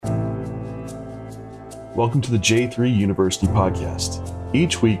Welcome to the J3 University podcast.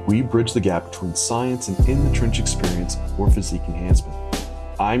 Each week, we bridge the gap between science and in-the-trench experience for physique enhancement.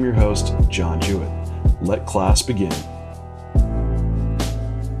 I'm your host, John Jewett. Let class begin.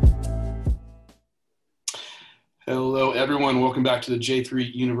 Hello, everyone. Welcome back to the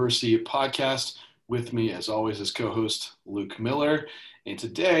J3 University podcast. With me, as always, is co-host Luke Miller. And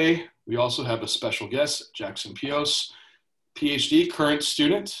today, we also have a special guest, Jackson Pios, PhD, current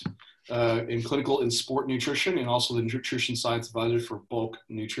student in clinical and sport nutrition, and also the nutrition science advisor for Bulk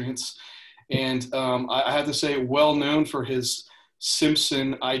Nutrients. And I have to say, well known for his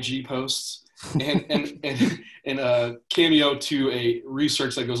Simpson IG posts and a cameo to a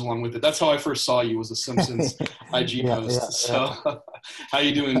research that goes along with it. That's how I first saw you, was the Simpsons IG post. So how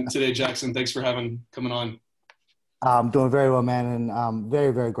you doing today, Jackson? Thanks for coming on. I'm doing very well, man, and I'm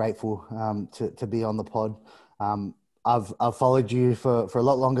very, very grateful to be on the pod. I've followed you for a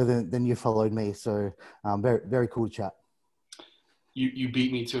lot longer than you followed me, so very, very cool chat. You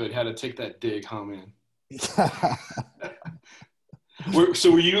beat me to it. Had to take that dig, huh, man? So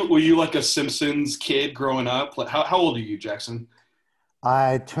were you like a Simpsons kid growing up? Like, how old are you, Jackson?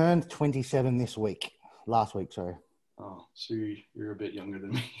 I turned 27 last week, sorry. Oh, so you're a bit younger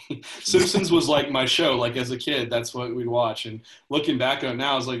than me. Simpsons was like my show. Like as a kid, that's what we'd watch. And looking back on it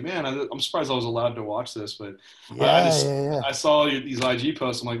now, I was like, man, I'm surprised I was allowed to watch this. But I saw these IG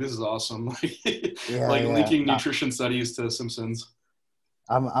posts. I'm like, this is awesome. Linking nutrition studies to Simpsons.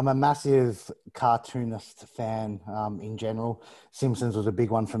 I'm a massive cartoonist fan in general. Simpsons was a big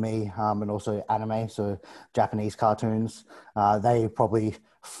one for me, and also anime, so Japanese cartoons. They probably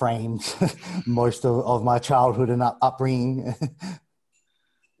framed most of my childhood and upbringing.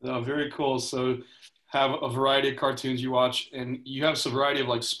 Oh, very cool. So have a variety of cartoons you watch, and you have some variety of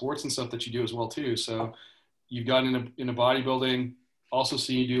like sports and stuff that you do as well too. So you've gotten into bodybuilding, also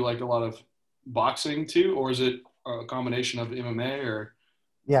see you do like a lot of boxing too, or is it a combination of MMA or?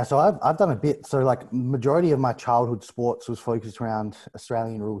 Yeah, so I've done a bit. So like majority of my childhood sports was focused around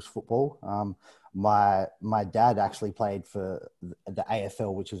Australian rules football. My dad actually played for the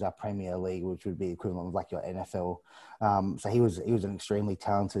AFL, which is our Premier League, which would be equivalent of like your NFL. So he was an extremely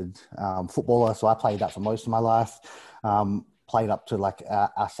talented footballer. So I played that for most of my life. Played up to like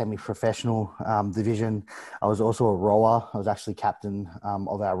our semi-professional division. I was also a rower. I was actually captain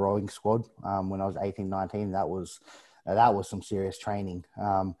of our rowing squad when I was 18, 19. That was some serious training.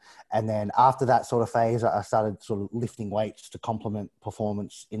 And then after that sort of phase, I started sort of lifting weights to complement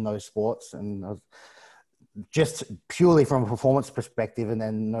performance in those sports. And I was just purely from a performance perspective, and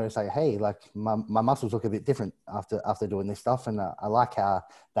then noticed like, hey, like my muscles look a bit different after doing this stuff. And I like how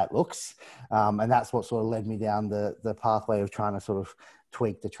that looks. And that's what sort of led me down the pathway of trying to sort of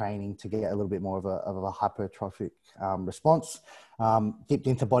tweak the training to get a little bit more of a hypertrophic response. Dipped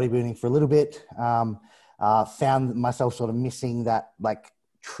into bodybuilding for a little bit. Found myself sort of missing that like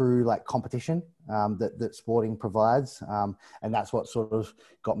true like competition that sporting provides, and that's what sort of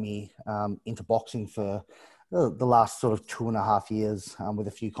got me into boxing for the last sort of 2.5 years, with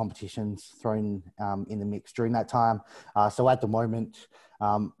a few competitions thrown in the mix during that time. So at the moment,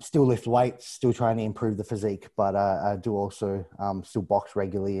 still lift weights, still trying to improve the physique, but I do also still box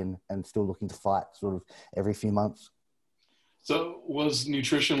regularly and still looking to fight sort of every few months. So was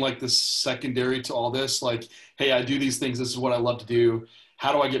nutrition like the secondary to all this? Like, hey, I do these things. This is what I love to do.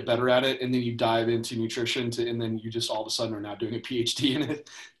 How do I get better at it? And then you dive into nutrition and then you just all of a sudden are now doing a PhD in it.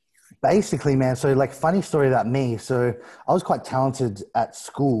 Basically, man. So like funny story about me. So I was quite talented at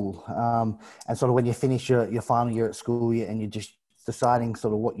school. And sort of when you finish your final year at school and you're just deciding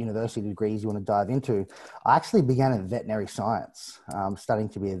sort of what university degrees you want to dive into, I actually began in veterinary science, studying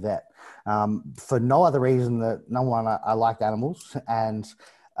to be a vet, for no other reason that number one, I liked animals, and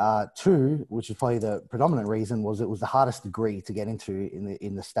two, which is probably the predominant reason, was it was the hardest degree to get into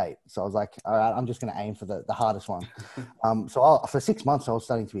in the state. So I was like, all right, I'm just going to aim for the hardest one. So for 6 months, I was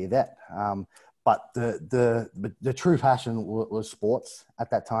studying to be a vet. But the true passion was sports at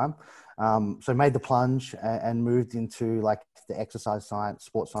that time. So made the plunge and moved into like the exercise science,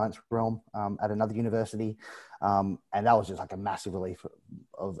 sports science realm at another university. And that was just like a massive relief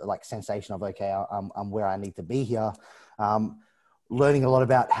of like sensation of, okay, I'm where I need to be here. Learning a lot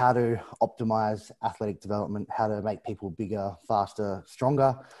about how to optimize athletic development, how to make people bigger, faster,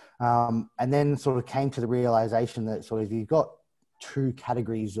 stronger. And then sort of came to the realization that sort of you've got two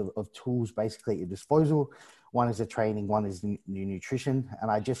categories of tools basically at your disposal. One is the training, one is the nutrition.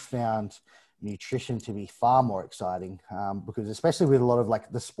 And I just found nutrition to be far more exciting because especially with a lot of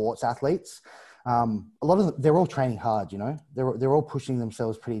like the sports athletes, A lot of them, they're all training hard, you know, they're all pushing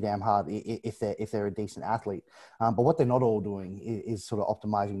themselves pretty damn hard if they're a decent athlete. But what they're not all doing is sort of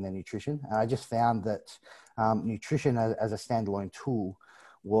optimizing their nutrition. And I just found that nutrition as a standalone tool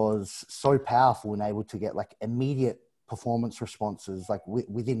was so powerful and able to get like immediate performance responses like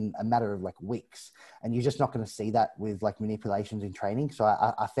within a matter of like weeks, and you're just not going to see that with like manipulations in training. So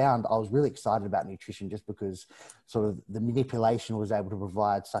I found I was really excited about nutrition just because sort of the manipulation was able to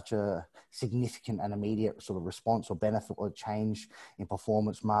provide such a significant and immediate sort of response or benefit or change in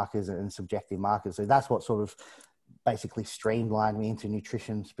performance markers and subjective markers. So that's what sort of basically streamlined me into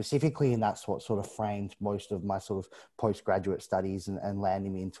nutrition specifically, and that's what sort of framed most of my sort of postgraduate studies and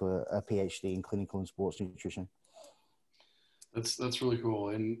landing me into a PhD in clinical and sports nutrition. That's really cool.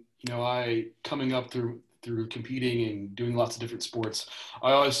 And I coming up through competing and doing lots of different sports,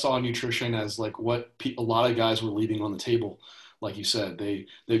 I always saw nutrition as like what a lot of guys were leaving on the table. Like you said,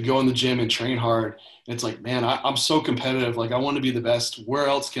 they'd go in the gym and train hard. And it's like, man, I'm so competitive. Like I want to be the best. Where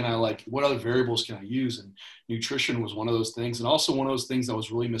else can I what other variables can I use? And nutrition was one of those things. And also one of those things that was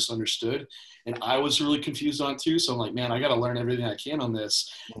really misunderstood. And I was really confused on too. So I'm like, man, I got to learn everything I can on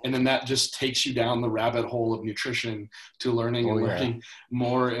this. And then that just takes you down the rabbit hole of nutrition to learning learning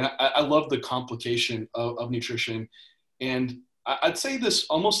more. And I love the complication of nutrition. And I'd say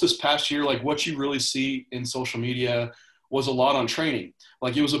almost this past year, like what you really see in social media was a lot on training.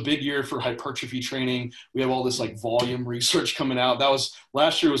 Like it was a big year for hypertrophy training. We have all this like volume research coming out.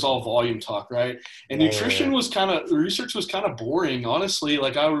 Last year was all volume talk, right? And nutrition was research was kind of boring, honestly.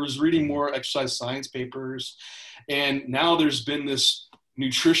 Like I was reading more exercise science papers, and now there's been this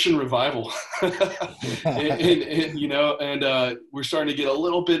nutrition revival. and we're starting to get a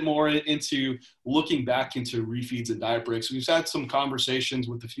little bit more into looking back into refeeds and diet breaks. We've had some conversations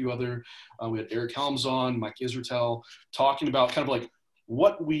with a few other, we had Eric Helms on, Mike Israetel, talking about kind of like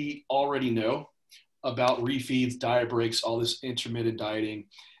what we already know about refeeds, diet breaks, all this intermittent dieting.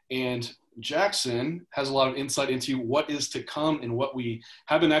 And Jackson has a lot of insight into what is to come and what we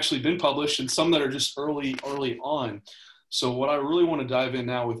haven't actually been published, and some that are just early on. So what I really want to dive in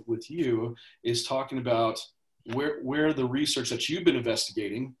now with you is talking about where the research that you've been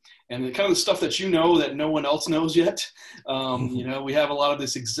investigating and the kind of the stuff that that no one else knows yet. We have a lot of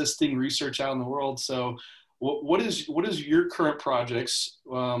this existing research out in the world. So what is your current projects,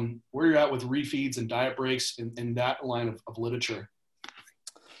 where you're at with refeeds and diet breaks in that line of literature?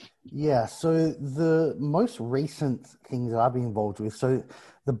 Yeah, so the most recent things that I've been involved with, so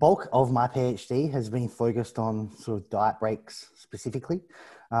the bulk of my PhD has been focused on sort of diet breaks specifically.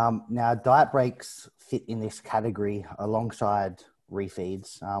 Now, diet breaks fit in this category alongside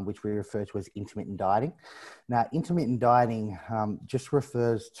refeeds, which we refer to as intermittent dieting. Now, intermittent dieting just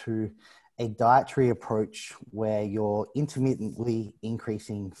refers to a dietary approach where you're intermittently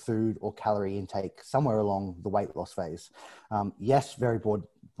increasing food or calorie intake somewhere along the weight loss phase. Yes, very broad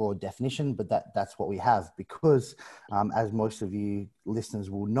definition, but that's what we have because, as most of you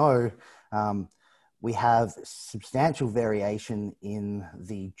listeners will know, we have substantial variation in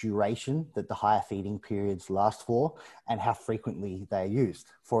the duration that the higher feeding periods last for and how frequently they are used.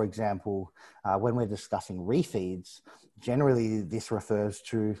 For example, when we're discussing refeeds, generally this refers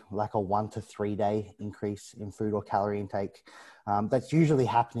to like a 1 to 3 day increase in food or calorie intake. That's usually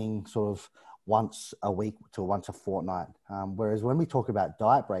happening sort of once a week to once a fortnight. Whereas when we talk about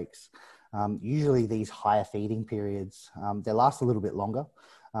diet breaks, usually these higher feeding periods, they last a little bit longer.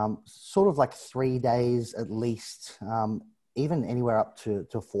 Sort of like 3 days at least, even anywhere up to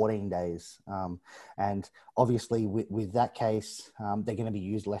 14 days. And obviously with that case, they're going to be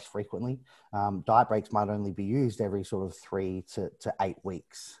used less frequently. Diet breaks might only be used every sort of 3 to 8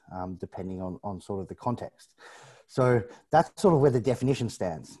 weeks, depending on sort of the context. So that's sort of where the definition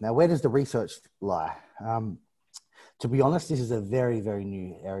stands. Now, where does the research lie? To be honest, this is a very, very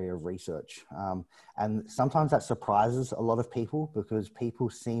new area of research. And sometimes that surprises a lot of people because people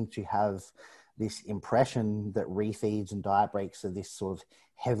seem to have this impression that refeeds and diet breaks are this sort of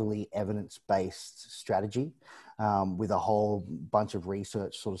heavily evidence-based strategy with a whole bunch of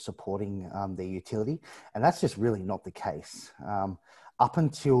research sort of supporting their utility. And that's just really not the case. Up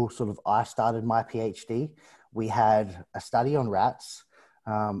until sort of I started my PhD, we had a study on rats,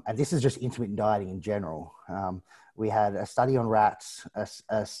 and this is just intermittent dieting in general. We had a study on rats,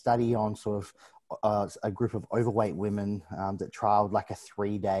 a study on sort of a group of overweight women that trialed like a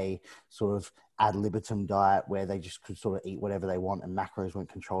 3-day sort of ad libitum diet where they just could sort of eat whatever they want and macros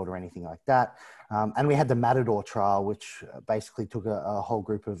weren't controlled or anything like that. And we had the Matador trial, which basically took a whole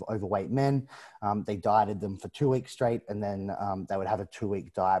group of overweight men. They dieted them for 2 weeks straight, and then they would have a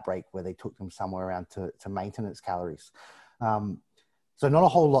 2-week diet break where they took them somewhere around to maintenance calories. So not a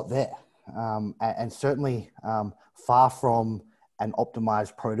whole lot there. and certainly far from an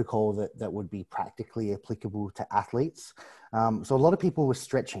optimized protocol that would be practically applicable to athletes. So a lot of people were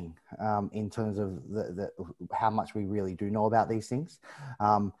stretching in terms of how much we really do know about these things.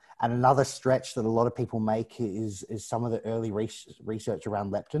 And another stretch that a lot of people make is some of the early research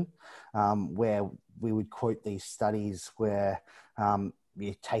around leptin, where we would quote these studies where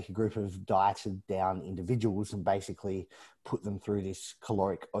you take a group of dieted down individuals and basically put them through this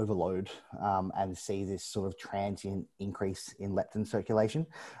caloric overload and see this sort of transient increase in leptin circulation.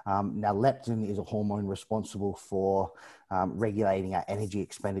 Now, leptin is a hormone responsible for regulating our energy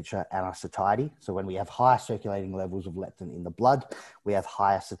expenditure and our satiety. So when we have higher circulating levels of leptin in the blood, we have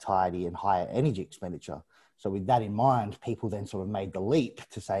higher satiety and higher energy expenditure. So with that in mind, people then sort of made the leap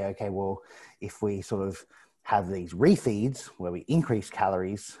to say, okay, well, if we sort of have these refeeds where we increase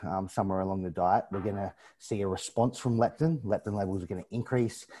calories somewhere along the diet, we're going to see a response from leptin. Leptin levels are going to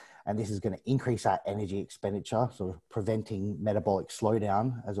increase, and this is going to increase our energy expenditure, sort of preventing metabolic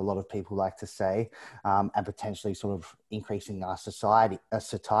slowdown, as a lot of people like to say, and potentially sort of increasing our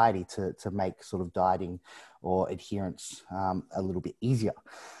satiety to make sort of dieting or adherence a little bit easier.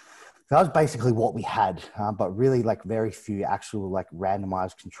 That was basically what we had, but really like very few actual like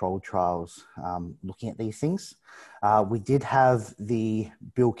randomized controlled trials looking at these things. We did have the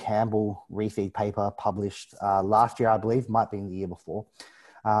Bill Campbell refeed paper published last year, I believe, might be in the year before.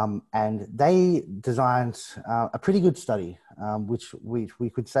 And they designed a pretty good study, which we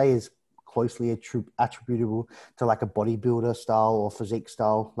could say is closely attributable to like a bodybuilder style or physique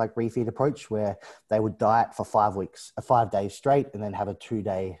style like refeed approach, where they would diet for 5 days straight and then have a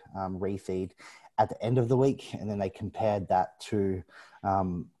 2-day refeed at the end of the week. And then they compared that to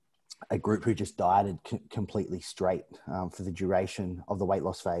a group who just dieted completely straight for the duration of the weight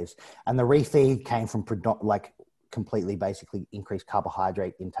loss phase. And the refeed came from completely basically increased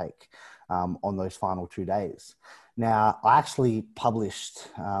carbohydrate intake on those final 2 days. Now, I actually published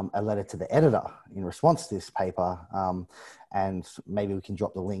a letter to the editor in response to this paper, and maybe we can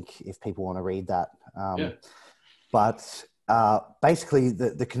drop the link if people want to read that. Yeah. But basically,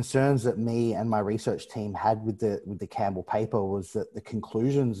 the concerns that me and my research team had with the Campbell paper was that the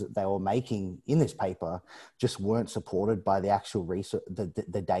conclusions that they were making in this paper just weren't supported by the actual research,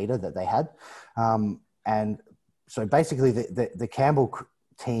 the data that they had. And so basically, the Campbell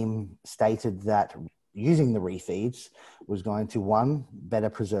team stated that using the refeeds was going to, one, better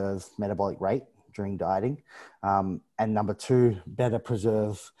preserve metabolic rate during dieting, and number two, better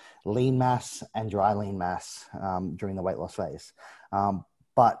preserve lean mass and dry lean mass during the weight loss phase.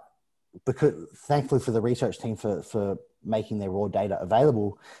 But because, thankfully for the research team for making their raw data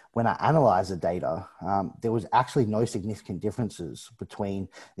available, when I analyzed the data, there was actually no significant differences between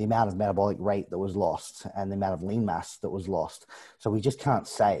the amount of metabolic rate that was lost and the amount of lean mass that was lost. So we just can't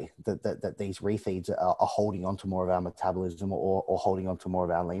say that these refeeds are holding on to more of our metabolism or holding on to more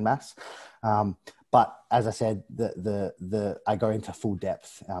of our lean mass. But as I said, I go into full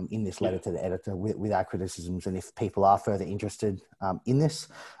depth in this letter to the editor with our criticisms. And if people are further interested in this,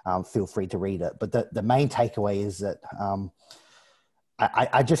 feel free to read it. But the main takeaway is that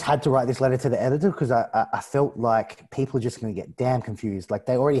I just had to write this letter to the editor because I felt like people are just going to get damn confused. Like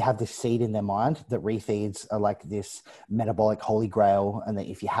they already have this seed in their mind that refeeds are like this metabolic holy grail, and that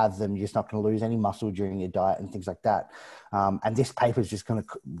if you have them, you're just not going to lose any muscle during your diet and things like that. And this paper is just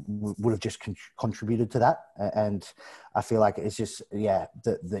would have just contributed to that. And I feel like it's just,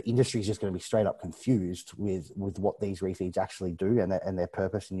 the industry is just going to be straight up confused with what these refeeds actually do and their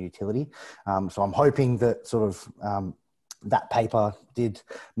purpose and utility. So I'm hoping that sort of, that paper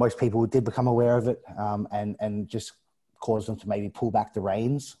most people did become aware of it, and just caused them to maybe pull back the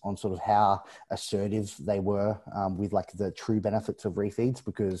reins on sort of how assertive they were with like the true benefits of refeeds,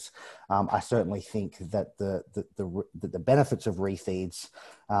 because I certainly think that the benefits of refeeds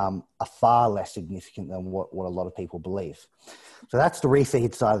are far less significant than what a lot of people believe. So that's the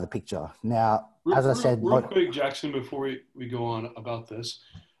refeed side of the picture. Now, as I said, real quick, Jackson, before we go on about this,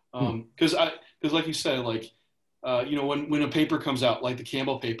 because like you said, like, when a paper comes out, like the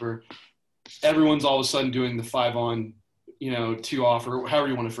Campbell paper, everyone's all of a sudden doing the 5 on, 2 off, or however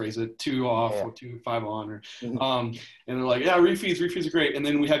you want to phrase it, 2 off or 5 on, or, and they're like, yeah, refeeds are great. And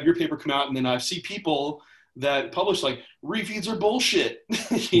then we have your paper come out, and then I see people that publish like refeeds are bullshit.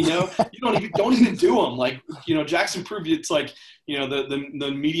 You don't even do them. Like, Jackson proved it's like,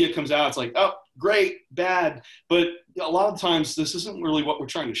 the media comes out, it's like, oh, great, bad. But a lot of times this isn't really what we're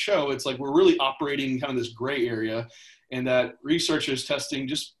trying to show. It's like we're really operating in kind of this gray area, and that researchers testing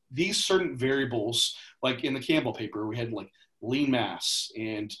just these certain variables, like in the Campbell paper, we had like lean mass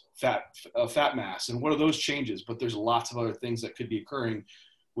and fat mass, and what are those changes? But there's lots of other things that could be occurring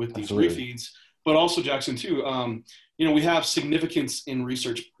with these Absolutely. refeeds. But also, Jackson, too, we have significance in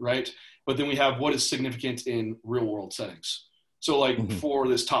research, right? But then we have what is significant in real world settings. So like for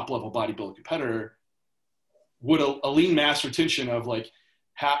this top level bodybuilding competitor, would a lean mass retention of like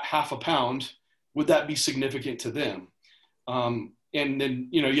half a pound, would that be significant to them? And then,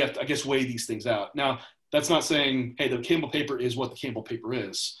 you have to, I guess, weigh these things out. Now, that's not saying, hey, the Campbell paper is what the Campbell paper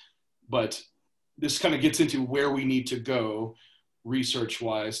is, but this kind of gets into where we need to go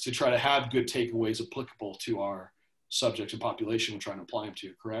research-wise to try to have good takeaways applicable to our subject and population we're trying to apply them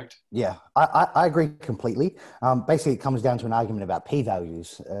to, correct? Yeah, I agree completely. Basically, it comes down to an argument about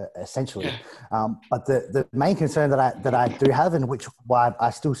p-values, essentially. Yeah. But the main concern that I do have, and which why I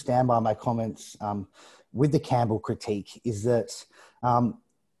still stand by my comments with the Campbell critique, is that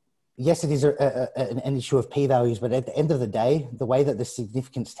yes, it is an issue of p-values, but at the end of the day, the way that the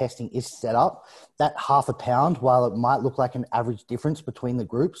significance testing is set up, that half a pound, while it might look like an average difference between the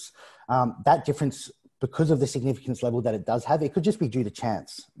groups, that difference, because of the significance level that it does have, it could just be due to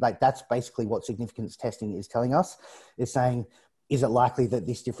chance. Like that's basically what significance testing is telling us, is saying, is it likely that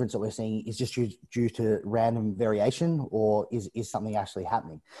this difference that we're seeing is just due to random variation, or is something actually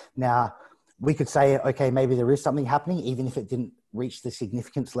happening? Now, we could say, okay, maybe there is something happening, even if it didn't reach the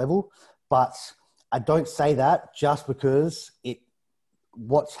significance level, but I don't say that just because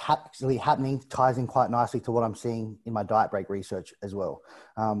what's actually happening ties in quite nicely to what I'm seeing in my diet break research as well.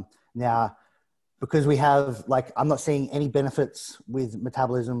 Now, because we have, like, I'm not seeing any benefits with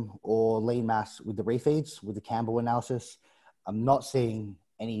metabolism or lean mass with the refeeds, with the Campbell analysis. I'm not seeing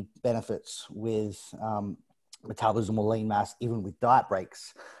any benefits with metabolism or lean mass, even with diet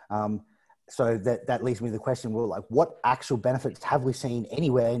breaks. So that leads me to the question, well, like, what actual benefits have we seen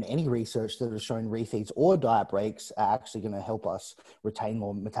anywhere in any research that has shown refeeds or diet breaks are actually going to help us retain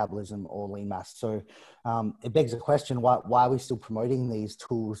more metabolism or lean mass? So it begs the question, why are we still promoting these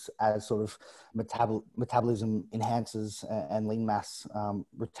tools as sort of metabolism enhancers and lean mass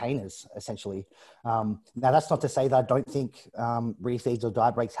retainers, essentially? Now, that's not to say that I don't think refeeds or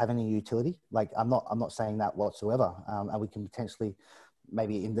diet breaks have any utility. Like, I'm not saying that whatsoever. And we can potentially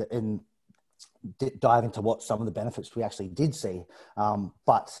maybe dive into what some of the benefits we actually did see.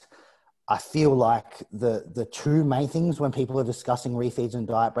 But I feel like the two main things when people are discussing refeeds and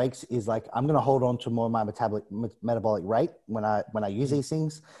diet breaks is like, I'm going to hold on to more of my metabolic rate when I use these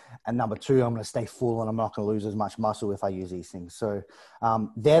things. And number two, I'm going to stay full and I'm not going to lose as much muscle if I use these things. So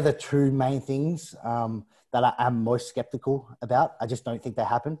they're the two main things that I am most skeptical about. I just don't think they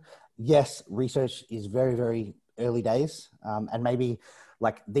happen. Yes, research is very, very early days. And maybe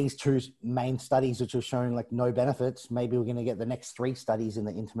like these two main studies which have shown like no benefits, maybe we're going to get the next 3 studies in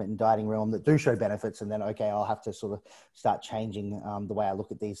the intermittent dieting realm that do show benefits. And then, okay, I'll have to sort of start changing the way I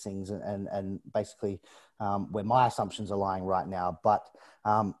look at these things and basically where my assumptions are lying right now. But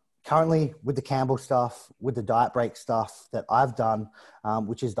currently with the Campbell stuff, with the diet break stuff that I've done,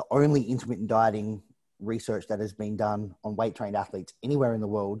 which is the only intermittent dieting research that has been done on weight trained athletes anywhere in the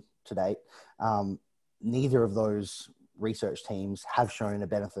world to date, neither of those research teams have shown a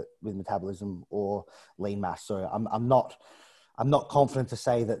benefit with metabolism or lean mass. So I'm not confident to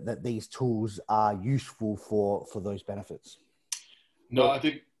say that these tools are useful for those benefits. No, I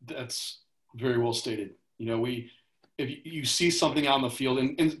think that's very well stated. If you see something out in the field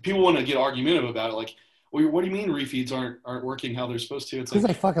and people want to get argumentative about it, like, well, what do you mean refeeds aren't working how they're supposed to? It's because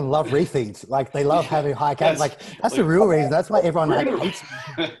like, they fucking love refeeds. Like they love having high calories. That's the like, real reason. That's why everyone hates.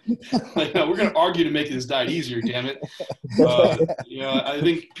 Like, no, we're going to argue to make this diet easier. Damn it! I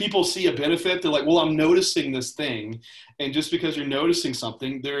think people see a benefit. They're like, well, I'm noticing this thing, and just because you're noticing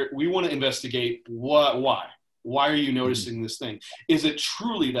something, we want to investigate why. Why are you noticing this thing? Is it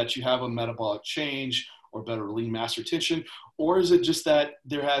truly that you have a metabolic change or better lean mass retention? Or is it just that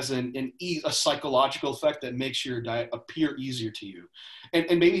there has a psychological effect that makes your diet appear easier to you?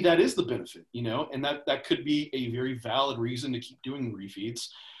 And maybe that is the benefit, and that could be a very valid reason to keep doing refeeds.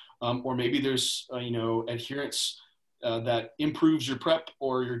 Or maybe there's, adherence that improves your prep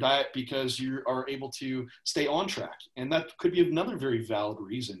or your diet because you are able to stay on track. And that could be another very valid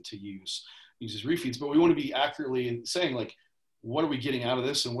reason to use these refeeds. But we want to be accurately saying, like, what are we getting out of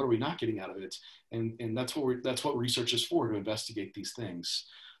this and what are we not getting out of it? And that's what research is for, to investigate these things.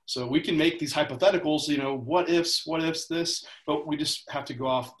 So we can make these hypotheticals, what ifs this, but we just have to go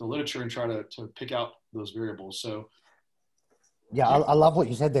off the literature and try to pick out those variables. So yeah, I love what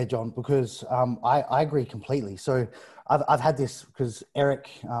you said there, John, because I agree completely. So I've had this because Eric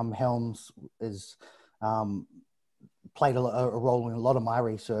Helms is played a role in a lot of my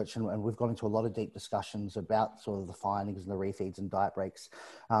research, and we've gone into a lot of deep discussions about sort of the findings and the refeeds and diet breaks.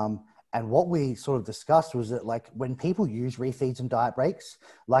 And what we sort of discussed was that, like, when people use refeeds and diet breaks,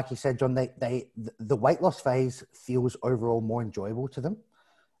 like you said, John, the weight loss phase feels overall more enjoyable to them.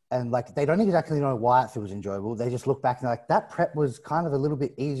 And like, they don't exactly know why it feels enjoyable. They just look back and like, that prep was kind of a little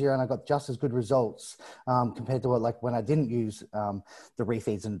bit easier and I got just as good results compared to what, like when I didn't use the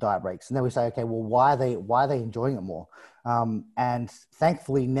refeeds and diet breaks. And then we say, okay, well, why are they enjoying it more? And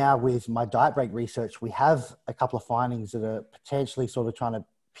thankfully now with my diet break research, we have a couple of findings that are potentially sort of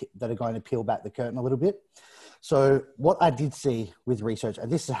that are going to peel back the curtain a little bit. So what I did see with research, and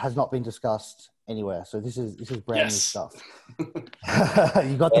this has not been discussed anywhere, so this is brand new stuff.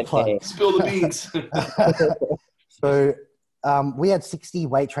 You got the plug. Spill the beans. So we had 60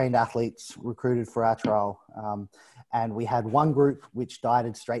 weight trained athletes recruited for our trial. And we had one group which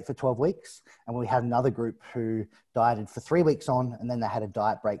dieted straight for 12 weeks. And we had another group who dieted for 3 weeks on, and then they had a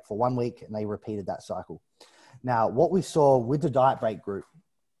diet break for 1 week and they repeated that cycle. Now, what we saw with the diet break group,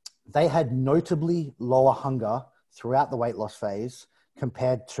 they had notably lower hunger throughout the weight loss phase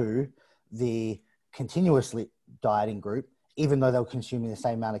compared to the continuously dieting group, even though they were consuming the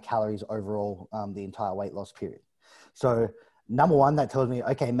same amount of calories overall the entire weight loss period. So number one, that tells me,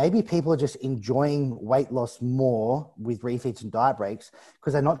 okay, maybe people are just enjoying weight loss more with refeeds and diet breaks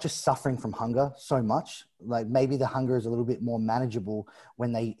because they're not just suffering from hunger so much. Like maybe the hunger is a little bit more manageable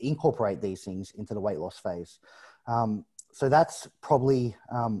when they incorporate these things into the weight loss phase. So that's probably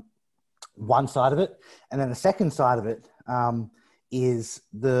one side of it. And then the second side of it is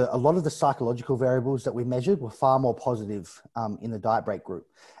a lot of the psychological variables that we measured were far more positive in the diet break group.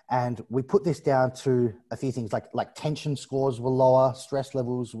 And we put this down to a few things like tension scores were lower, stress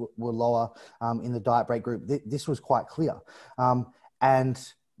levels were lower in the diet break group. This was quite clear. And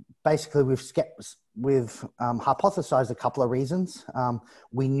basically we've hypothesized a couple of reasons.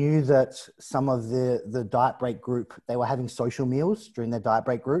 We knew that some of the diet break group, they were having social meals during their diet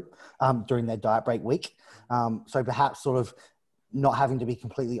break group, during their diet break week. So perhaps sort of not having to be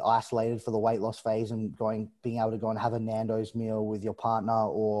completely isolated for the weight loss phase and being able to go and have a Nando's meal with your partner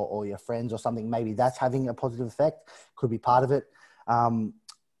or your friends or something, maybe that's having a positive effect, could be part of it.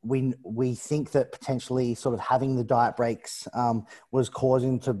 We think that potentially sort of having the diet breaks was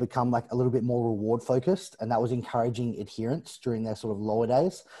causing to become like a little bit more reward focused, and that was encouraging adherence during their sort of lower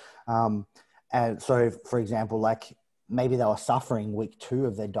days. And so, for example, like maybe they were suffering week 2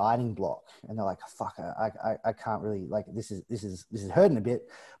 of their dieting block and they're like, fuck, I can't really, like, this is hurting a bit.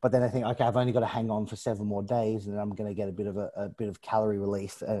 But then I think, okay, I've only got to hang on for 7 more days and I'm going to get a bit of calorie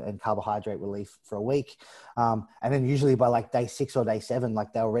relief and carbohydrate relief for a week. And then usually by like day 6 or day 7,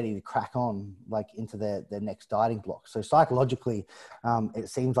 like they were ready to crack on like into their next dieting block. So psychologically, it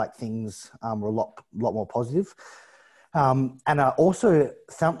seems like things were a lot more positive. And also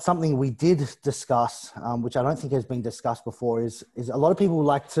something we did discuss, which I don't think has been discussed before, is a lot of people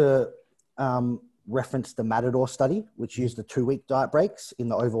like to reference the Matador study, which used the 2-week diet breaks in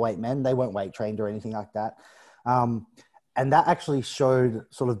the overweight men. They weren't weight trained or anything like that. And that actually showed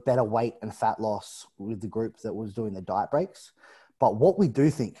sort of better weight and fat loss with the group that was doing the diet breaks. But what we do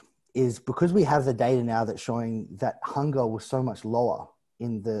think is, because we have the data now that's showing that hunger was so much lower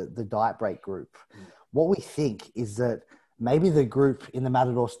in the diet break group, what we think is that maybe the group in the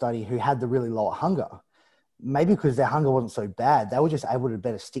Matador study who had the really lower hunger, maybe because their hunger wasn't so bad, they were just able to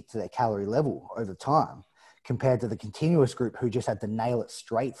better stick to their calorie level over time, compared to the continuous group who just had to nail it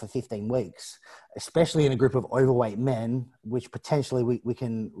straight for 15 weeks, especially in a group of overweight men, which potentially we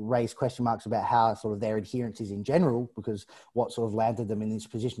can raise question marks about how sort of their adherence is in general, because what sort of landed them in this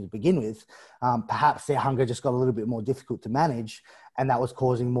position to begin with. Perhaps their hunger just got a little bit more difficult to manage, and that was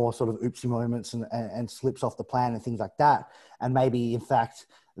causing more sort of oopsie moments and slips off the plan and things like that. And maybe, in fact,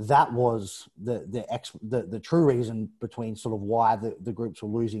 that was the true reason between sort of why the groups were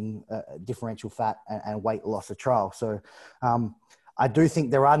losing differential fat and weight loss at trial. So I do think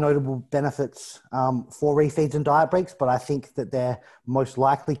there are notable benefits for refeeds and diet breaks, but I think that they're most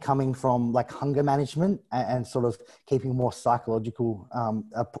likely coming from like hunger management and sort of keeping more psychological,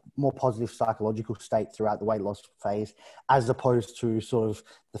 a more positive psychological state throughout the weight loss phase, as opposed to sort of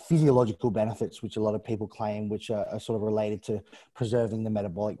the physiological benefits, which a lot of people claim, which are sort of related to preserving the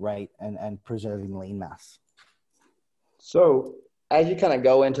metabolic rate and preserving lean mass. So as you kind of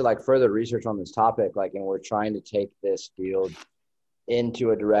go into like further research on this topic, like, and we're trying to take this field into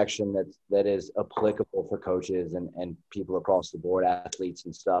a direction that is applicable for coaches and people across the board, athletes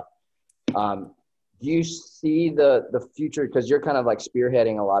and stuff. Do you see the future, because you're kind of like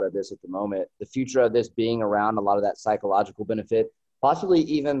spearheading a lot of this at the moment, the future of this being around a lot of that psychological benefit, possibly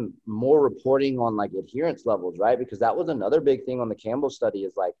even more reporting on like adherence levels, right? Because that was another big thing on the Campbell study,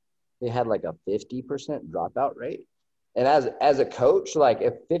 is like they had like a 50% dropout rate. And as a coach, like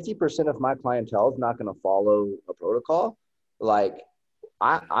if 50% of my clientele is not going to follow a protocol, like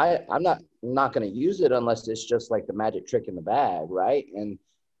I'm not going to use it unless it's just like the magic trick in the bag, right? And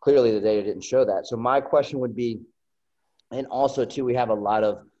clearly the data didn't show that. So my question would be, and also too, we have a lot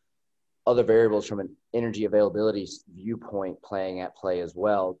of other variables from an energy availability viewpoint playing at play as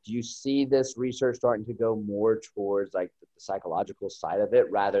well. Do you see this research starting to go more towards like the psychological side of it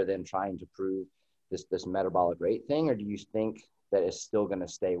rather than trying to prove this metabolic rate thing, or do you think that it's still going to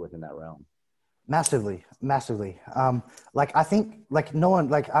stay within that realm? Massively. Like I think like no one,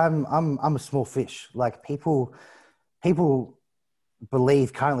 like I'm a small fish. Like people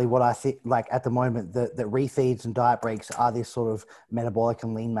believe currently what I think, like at the moment, that refeeds and diet breaks are this sort of metabolic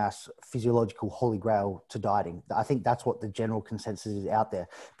and lean mass physiological holy grail to dieting. I think that's what the general consensus is out there.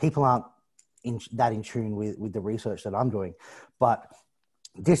 People aren't in tune with the research that I'm doing, but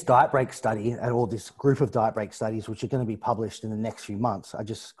this diet break study or this group of diet break studies, which are going to be published in the next few months. I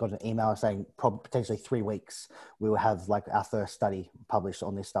just got an email saying potentially 3 weeks, we will have like our first study published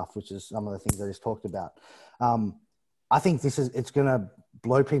on this stuff, which is some of the things I just talked about. I think it's going to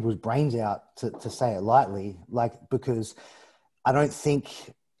blow people's brains out to say it lightly, like, because I don't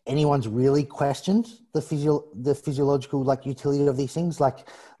think anyone's really questioned the physiological like utility of these things. Like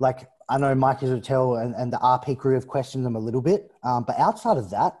I know Mike Israetel and the RP crew have questioned them a little bit. But outside of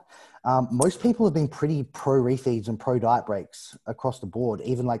that, most people have been pretty pro refeeds and pro diet breaks across the board.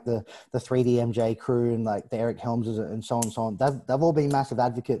 Even like the 3D MJ crew and like the Eric Helmses and so on and so on. They've all been massive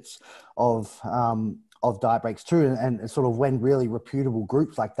advocates of diet breaks too. And sort of when really reputable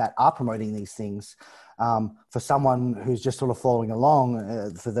groups like that are promoting these things, for someone who's just sort of following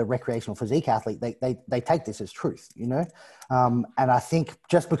along, for the recreational physique athlete, they take this as truth, you know? And I think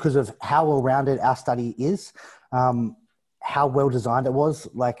just because of how well-rounded our study is, how well designed it was,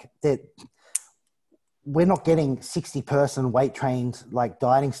 like that, we're not getting 60-person weight trained like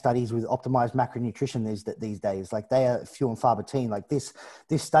dieting studies with optimized macronutrition these days. Like they are few and far between. Like this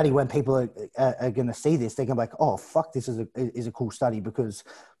study, when people are going to see this, they're going to be like, oh fuck, this is a cool study, because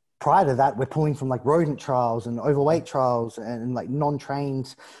prior to that, we're pulling from like rodent trials and overweight trials and like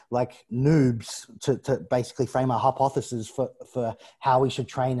non-trained like noobs to basically frame our hypothesis for how we should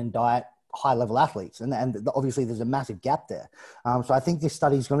train and diet high level athletes. And obviously there's a massive gap there. So I think this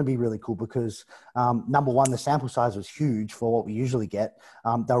study is going to be really cool because number one, the sample size was huge for what we usually get.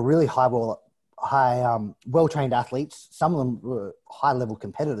 They're really well-trained athletes. Some of them were high level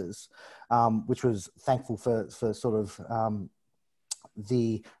competitors, which was thankful for sort of,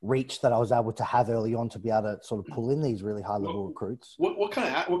 the reach that I was able to have early on to be able to sort of pull in these really high level recruits. What kind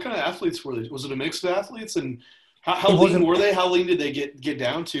of athletes were they? Was it a mix of athletes, and how lean were they? How lean did they get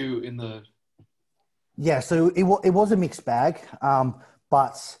down to in the? Yeah, so it was a mixed bag,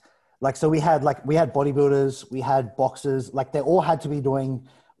 but like, so we had bodybuilders, we had boxers, like they all had to be doing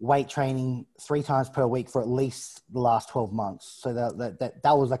weight training 3 times per week for at least the last 12 months. So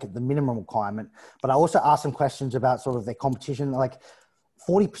that was like the minimum requirement. But I also asked some questions about sort of their competition. Like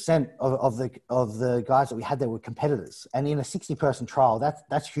 40% of the guys that we had there were competitors, and in a 60-person trial,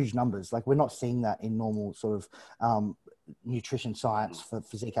 that's huge numbers. Like we're not seeing that in normal sort of nutrition science for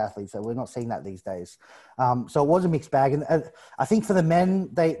physique athletes. So we're not seeing that these days. So it was a mixed bag. And I think for the men,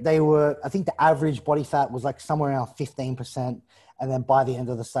 they were, I think the average body fat was like somewhere around 15%. And then by the end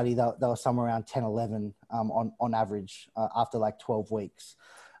of the study, they were somewhere around 10, 11 on average after like 12 weeks.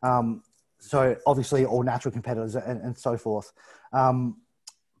 So obviously all natural competitors and so forth.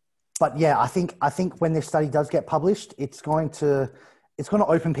 But yeah, I think when this study does get published, it's going to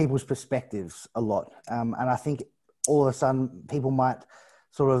open people's perspectives a lot. And I think all of a sudden people might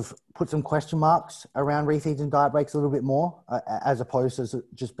sort of put some question marks around refeeds and diet breaks a little bit more, as opposed to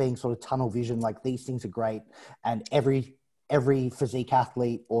just being sort of tunnel vision. Like these things are great, and every physique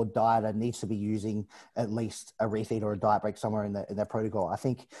athlete or dieter needs to be using at least a refeed or a diet break somewhere in their protocol. I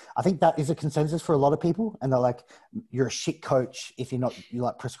think that is a consensus for a lot of people. And they're like, you're a shit coach if you're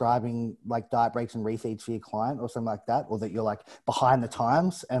like prescribing like diet breaks and refeeds for your client or something like that, or that you're like behind the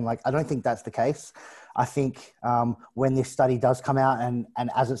times. And like, I don't think that's the case. I think when this study does come out and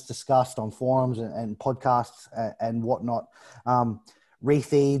as it's discussed on forums and podcasts and whatnot,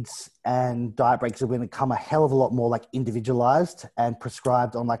 refeeds and diet breaks are going to come a hell of a lot more like individualized and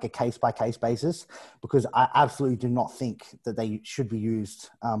prescribed on like a case-by-case basis, because I absolutely do not think that they should be used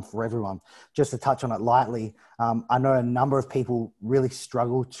for everyone. Just to touch on it lightly, I know a number of people really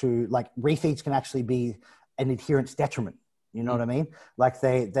struggle to, like, refeeds can actually be an adherence detriment. You know what I mean? Like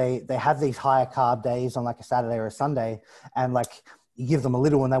they have these higher carb days on like a Saturday or a Sunday, and like you give them a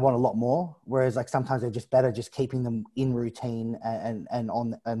little and they want a lot more. Whereas like sometimes they're just better just keeping them in routine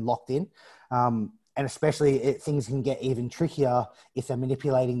and locked in. and especially things can get even trickier if they're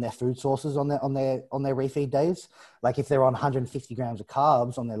manipulating their food sources on their refeed days. Like if they're on 150 grams of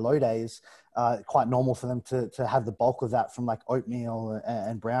carbs on their low days, quite normal for them to have the bulk of that from like oatmeal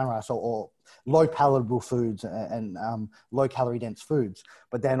and brown rice or low palatable foods and low calorie dense foods.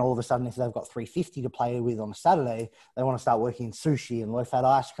 But then all of a sudden, if they've got 350 to play with on a Saturday, they want to start working in sushi and low fat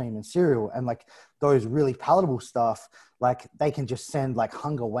ice cream and cereal and like those really palatable stuff. Like they can just send like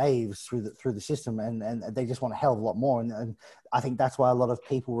hunger waves through the system and they just want a hell of a lot more. And I think that's why a lot of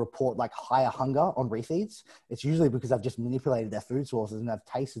people report like higher hunger on refeeds. It's usually because they've just manipulated their food sources and they've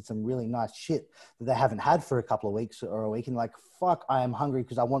tasted some really nice shit that they haven't had for a couple of weeks or a week. And like, fuck, I am hungry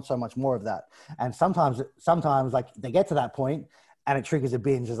because I want so much more of that. And sometimes like they get to that point and it triggers a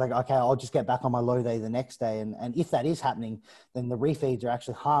binge. It's like, okay, I'll just get back on my low day the next day. And if that is happening, then the refeeds are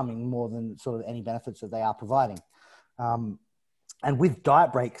actually harming more than sort of any benefits that they are providing. And with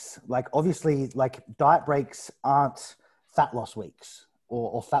diet breaks, like obviously like diet breaks aren't fat loss weeks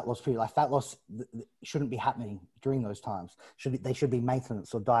or fat loss period. Like fat loss shouldn't be happening during those times. They should be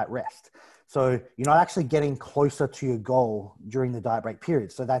maintenance or diet rest. So you're not actually getting closer to your goal during the diet break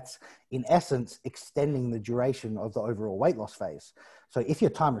period. So that's in essence extending the duration of the overall weight loss phase. So if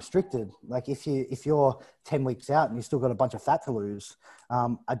you're time restricted, like if you're 10 weeks out and you still got a bunch of fat to lose,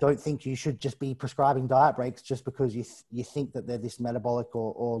 I don't think you should just be prescribing diet breaks just because you think that they're this metabolic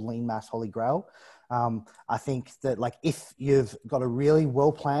or lean mass holy grail. I think that like if you've got a really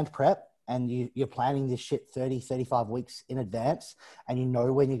well-planned prep and you're planning this shit 30, 35 weeks in advance and you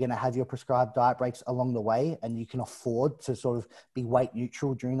know when you're going to have your prescribed diet breaks along the way and you can afford to sort of be weight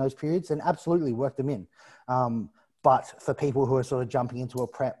neutral during those periods, then absolutely work them in. But for people who are sort of jumping into a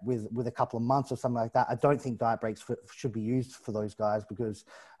prep with a couple of months or something like that, I don't think diet breaks should be used for those guys because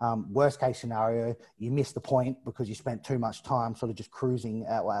worst case scenario, you miss the point because you spent too much time sort of just cruising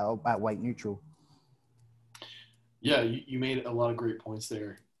at weight neutral. Yeah, you made a lot of great points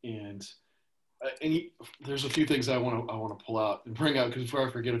there. And there's a few things I want to pull out and bring out because before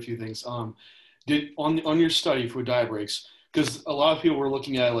I forget a few things. On your study for diet breaks, because a lot of people were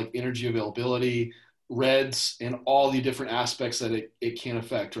looking at like energy availability, REDs, and all the different aspects that it can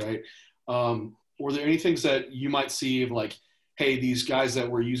affect, right? Were there any things that you might see of like, hey, these guys that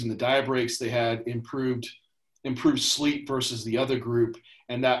were using the diet breaks, they had improved sleep versus the other group,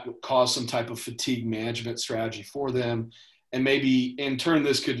 and that caused some type of fatigue management strategy for them. And maybe in turn,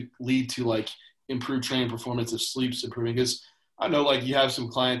 this could lead to like improved training performance if sleep's improving. Because I know like you have some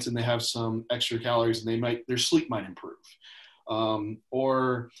clients and they have some extra calories and their sleep might improve.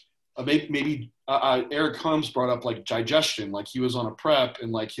 Or maybe Eric Holmes brought up like digestion, like he was on a prep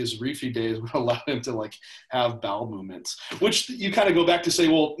and like his refeed days would allow him to like have bowel movements, which you kind of go back to say,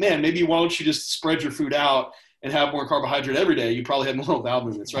 well, man, maybe why don't you just spread your food out and have more carbohydrate every day? You probably had more bowel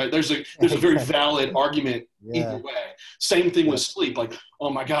movements, right? There's a very valid argument either way. Same thing with sleep. Like, oh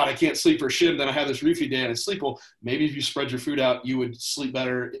my God, I can't sleep for shit. Then I have this refeed day and I sleep. Well, maybe if you spread your food out, you would sleep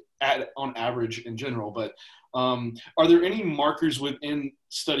better on average in general. But are there any markers within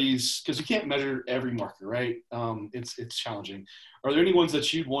studies, because you can't measure every marker, right? It's challenging. Are there any ones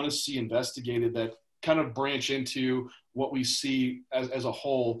that you'd want to see investigated that kind of branch into what we see as a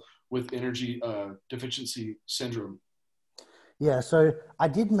whole with energy deficiency syndrome? Yeah, so I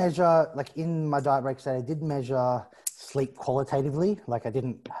did measure, like in my diet break study, I did measure sleep qualitatively. Like I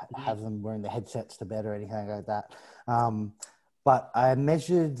didn't have them wearing the headsets to bed or anything like that. But I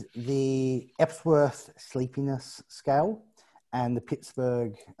measured the Epworth Sleepiness Scale and the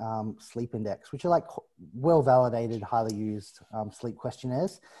Pittsburgh Sleep Index, which are like well-validated, highly used sleep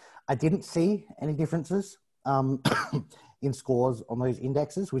questionnaires. I didn't see any differences in scores on those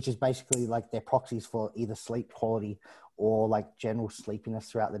indexes, which is basically like their proxies for either sleep quality or like general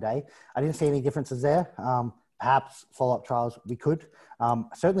sleepiness throughout the day. I didn't see any differences there. Perhaps follow-up trials we could. I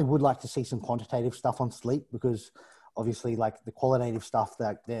certainly would like to see some quantitative stuff on sleep because obviously like the qualitative stuff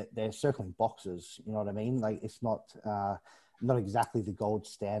that they're circling boxes, you know what I mean? Like it's not exactly the gold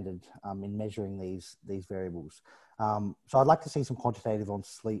standard in measuring these variables. So I'd like to see some quantitative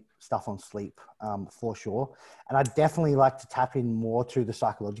stuff on sleep for sure. And I'd definitely like to tap in more to the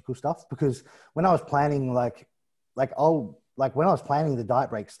psychological stuff because when I was planning when I was planning the diet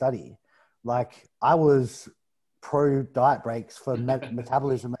break study, like I was pro diet breaks for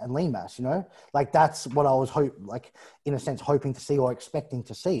metabolism and lean mass, you know, like that's what I was in a sense hoping to see or expecting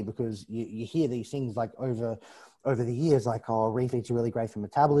to see because you hear these things like over the years, like, oh, refeeds are really great for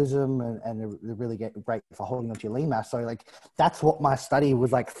metabolism and they're really great for holding onto your lean mass. So like, that's what my study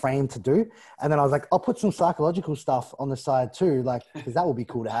was like framed to do. And then I was like, I'll put some psychological stuff on the side too, like, because that would be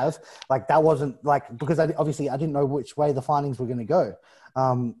cool to have. Like that wasn't like, because I didn't know which way the findings were going to go.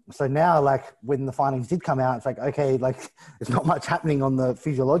 So now, like when the findings did come out, it's like, okay, like there's not much happening on the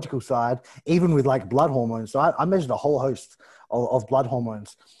physiological side, even with like blood hormones. So I measured a whole host of blood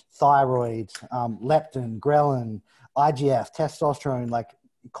hormones, thyroid, leptin, ghrelin, IGF, testosterone. Like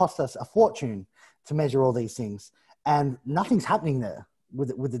it cost us a fortune to measure all these things, and nothing's happening there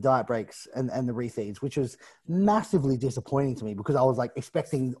with the diet breaks and the refeeds, which was massively disappointing to me, because I was like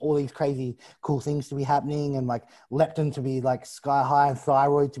expecting all these crazy cool things to be happening, and like leptin to be like sky high and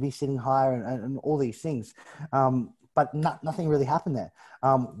thyroid to be sitting higher, and all these things. But nothing really happened there.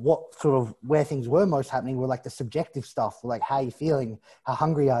 What sort of where things were most happening were like the subjective stuff, like how you feeling, how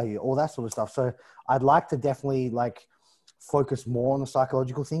hungry are you, all that sort of stuff. So I'd like to definitely like focus more on the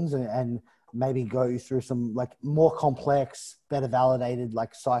psychological things, and maybe go through some like more complex, better validated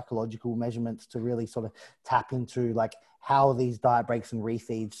like psychological measurements to really sort of tap into like how these diet breaks and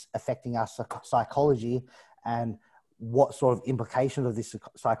refeeds affecting our psychology, and what sort of implications of this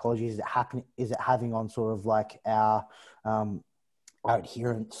psychology is it having on sort of like our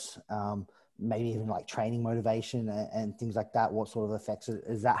adherence, maybe even like training motivation and things like that. What sort of effects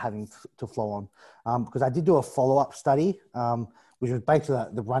is that having to flow on? Because I did do a follow-up study, which was basically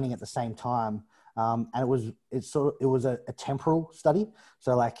the running at the same time. And it was a temporal study.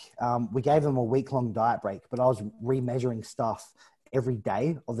 So like we gave them a week-long diet break, but I was remeasuring stuff every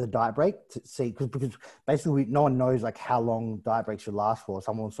day of the diet break to see, because basically no one knows like how long diet breaks should last for.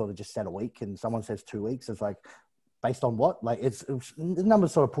 Someone sort of just said a week, and someone says 2 weeks. It's like, based on what? Like it's the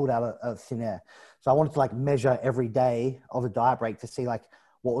numbers sort of pulled out of thin air. So I wanted to like measure every day of a diet break to see like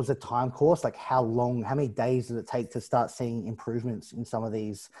what was the time course, like how many days did it take to start seeing improvements in some of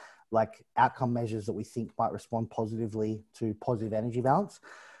these like outcome measures that we think might respond positively to positive energy balance.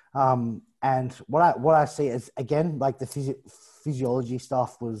 And what I see is, again, like the physiology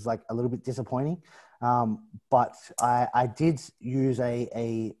stuff was like a little bit disappointing. But I did use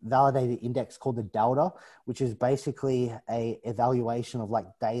a validated index called the Delta, which is basically a evaluation of like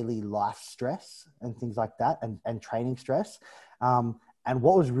daily life stress and things like that, and training stress. And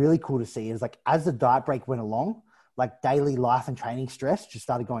what was really cool to see is like, as the diet break went along, like daily life and training stress just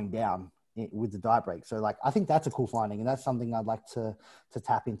started going down with the diet break. So like, I think that's a cool finding, and that's something I'd like to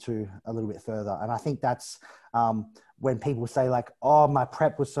tap into a little bit further. And I think that's when people say like, oh, my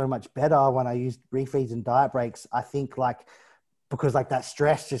prep was so much better when I used refeeds and diet breaks. I think like, because like that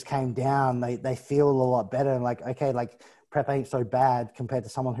stress just came down, they feel a lot better, and like, okay, like prep ain't so bad compared to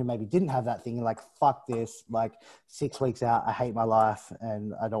someone who maybe didn't have that thing, and like, fuck this, like 6 weeks out, I hate my life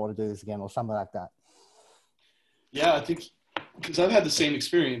and I don't want to do this again, or something like that. Yeah, I think, because I've had the same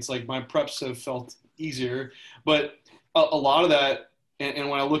experience. Like my preps have felt easier, but a lot of that, and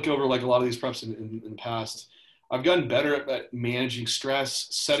when I look over like a lot of these preps in the past, I've gotten better at managing stress,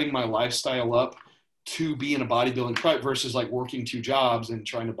 setting my lifestyle up to be in a bodybuilding prep versus like working 2 jobs and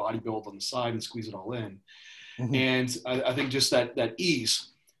trying to bodybuild on the side and squeeze it all in. Mm-hmm. And I think just that ease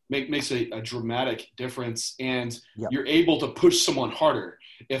makes a dramatic difference, and yep. You're able to push someone harder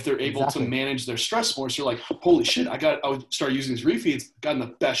if they're able to manage their stress more. So you're like, holy shit, I would start using these refeeds, got in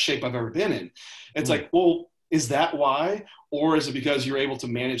the best shape I've ever been in. It's like, well, is that why? Or is it because you're able to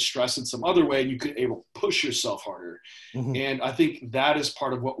manage stress in some other way and you could able to push yourself harder? Mm-hmm. And I think that is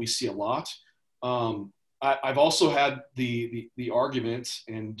part of what we see a lot. I've also had the argument,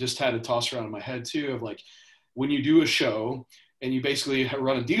 and just had it tossed around in my head too, of like, when you do a show and you basically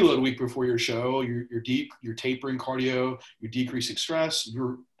run a deload a week before your show, you're tapering cardio, you're decreasing stress,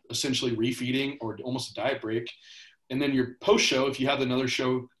 you're essentially refeeding or almost a diet break. And then your post show, if you have another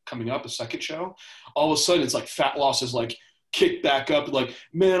show coming up, a second show, all of a sudden it's like fat loss is like kicked back up. Like,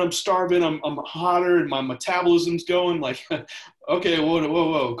 man, I'm starving. I'm hotter and my metabolism's going. Like, okay,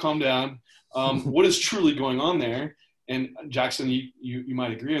 whoa, calm down. What is truly going on there? And Jackson, you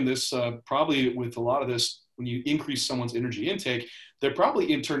might agree on this, probably with a lot of this. When you increase someone's energy intake, they're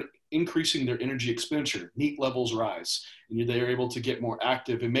probably in turn increasing their energy expenditure. NEAT levels rise, and they're able to get more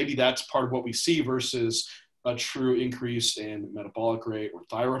active. And maybe that's part of what we see versus a true increase in metabolic rate or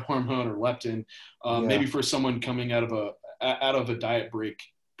thyroid hormone or leptin. Maybe for someone coming out of a diet break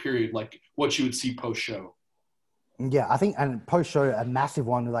period, like what you would see post show. Yeah, I think, and post show, a massive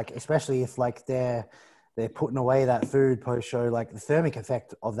one, like especially if like they're putting away that food post show, like the thermic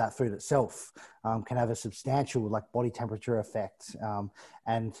effect of that food itself can have a substantial like body temperature effect.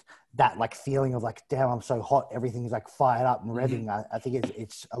 And that like feeling of like, damn, I'm so hot, everything's like fired up and revving. Mm-hmm. I think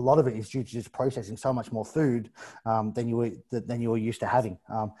it's a lot of it is due to just processing so much more food than you were used to having.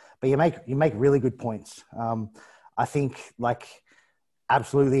 But you make really good points. I think like,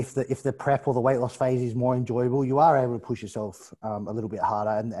 absolutely, if the prep or the weight loss phase is more enjoyable, you are able to push yourself a little bit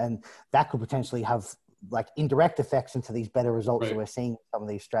harder, and that could potentially have like indirect effects into these better results that we're seeing with some of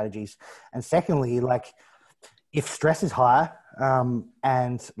these strategies. And secondly, like if stress is high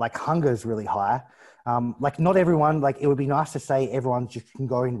and like hunger is really high, like not everyone, like it would be nice to say everyone just can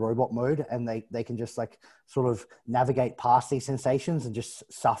go in robot mode and they can just like sort of navigate past these sensations and just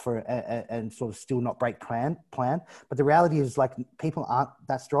suffer and sort of still not break plan. But the reality is like people aren't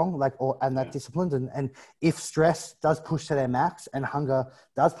that strong, like, and that disciplined. And if stress does push to their max and hunger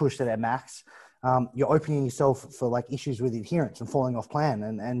does push to their max, you're opening yourself for like issues with adherence and falling off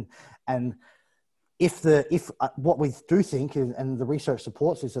plan. And if what we do think is, and the research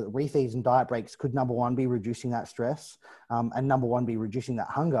supports, is that refeeds and diet breaks could, number one, be reducing that stress, and number one, be reducing that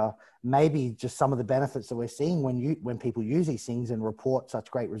hunger. Maybe just some of the benefits that we're seeing when people use these things and report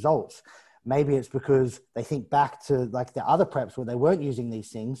such great results. Maybe it's because they think back to like the other preps where they weren't using these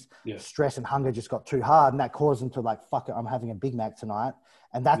things. Stress and hunger just got too hard, and that caused them to like, fuck it, I'm having a Big Mac tonight.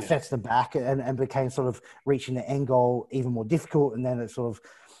 And that sets them back and became sort of reaching the end goal even more difficult. And then it's sort of,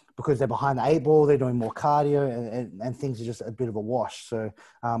 because they're behind the 8 ball, they're doing more cardio and things are just a bit of a wash. So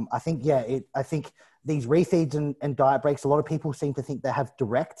I think, I think these refeeds and diet breaks, a lot of people seem to think they have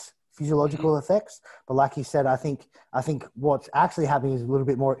direct physiological effects. But like you said, I think what's actually happening is a little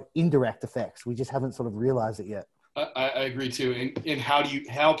bit more indirect effects. We just haven't sort of realized it yet. I agree too. And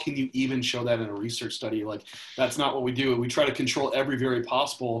how can you even show that in a research study? Like that's not what we do. We try to control every variable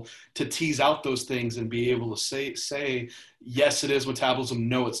possible to tease out those things and be able to say, yes, it is metabolism.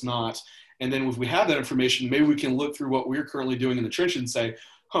 No, it's not. And then if we have that information, maybe we can look through what we're currently doing in the trenches and say,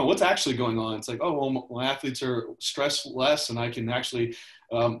 what's actually going on? It's like, well, my athletes are stressed less and I can actually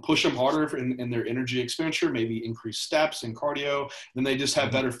push them harder in their energy expenditure, maybe increase steps and cardio. Then they just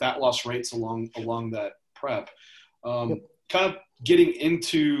have better fat loss rates along that prep. Kind of getting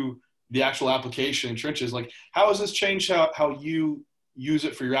into the actual application in trenches, like how has this changed how you use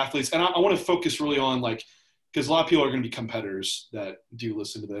it for your athletes? And I want to focus really on like, because a lot of people are going to be competitors that do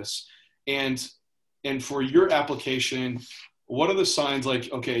listen to this. And for your application, what are the signs like,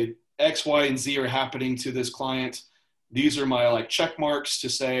 okay, X, Y, and Z are happening to this client. These are my like check marks to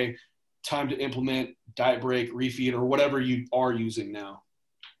say time to implement diet break, refeed, or whatever you are using now.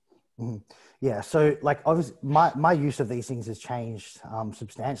 Mm-hmm. Yeah. So like obviously my use of these things has changed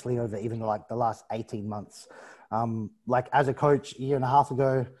substantially over even like the last 18 months. Like as a coach a year and a half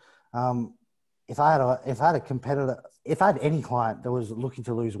ago, if I had a competitor, if I had any client that was looking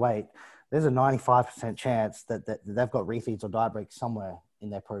to lose weight, there's a 95% chance that they've got refeeds or diet breaks somewhere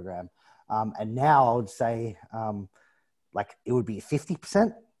in their program. And now I would say like it would be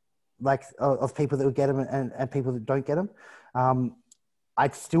 50% like of people that would get them and people that don't get them. I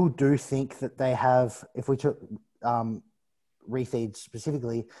still do think that they have, if we took refeeds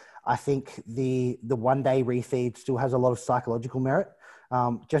specifically, I think the 1 day refeed still has a lot of psychological merit,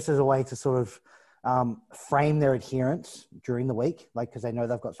 just as a way to sort of frame their adherence during the week, like, because they know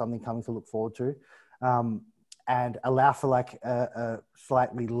they've got something coming to look forward to, and allow for like a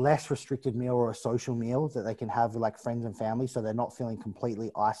slightly less restricted meal or a social meal that they can have with like friends and family. So they're not feeling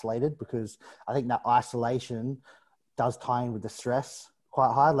completely isolated, because I think that isolation does tie in with the stress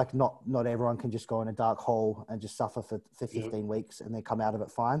quite high. Like not everyone can just go in a dark hole and just suffer for 15 weeks and then come out of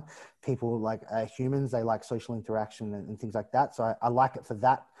it fine. People like humans, they like social interaction and things like that. So I like it for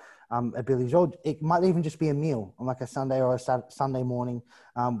that ability. It might even just be a meal on like a Sunday or a Sunday morning,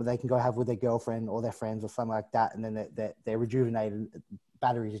 but they can go have with their girlfriend or their friends or something like that. And then they're rejuvenated,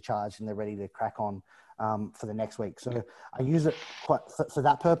 batteries are charged, and they're ready to crack on for the next week. So I use it quite for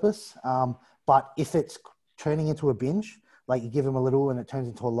that purpose. But if it's turning into a binge, like you give them a little and it turns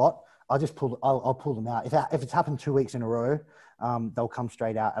into a lot, I'll pull them out. If it's happened 2 weeks in a row, they'll come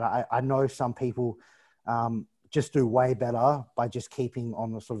straight out. And I know some people just do way better by just keeping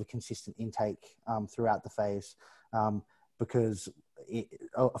on the sort of consistent intake throughout the phase, because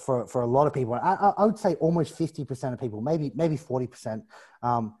for a lot of people, I would say almost 50% of people, maybe 40%,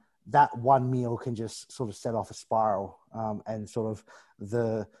 that one meal can just sort of set off a spiral, and sort of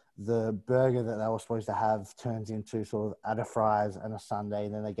the burger that they were supposed to have turns into sort of atta fries and a sundae,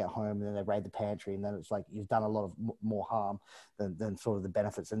 and then they get home and then they raid the pantry, and then it's like you've done a lot of more harm than sort of the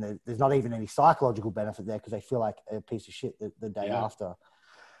benefits. And there's not even any psychological benefit there, because they feel like a piece of shit the day after.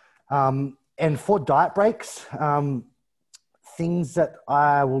 And for diet breaks, things that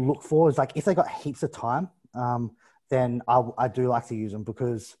I will look for is like if they got heaps of time, then I do like to use them,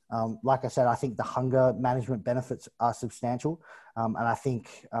 because like I said, I think the hunger management benefits are substantial. And I think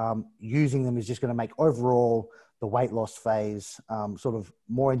using them is just going to make overall the weight loss phase sort of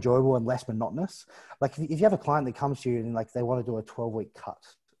more enjoyable and less monotonous. Like if you have a client that comes to you and like they want to do a 12-week cut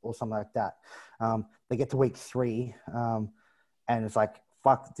or something like that, they get to week 3 and it's like,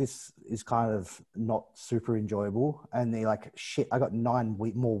 fuck, this is kind of not super enjoyable. And they're like, shit, I got 9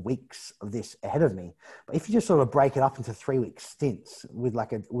 more weeks of this ahead of me. But if you just sort of break it up into 3-week stints with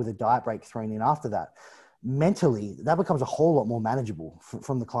a diet break thrown in after that, mentally that becomes a whole lot more manageable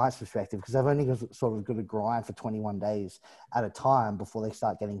from the client's perspective, because they've only sort of got to grind for 21 days at a time before they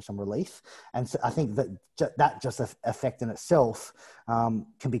start getting some relief. And so I think that just effect in itself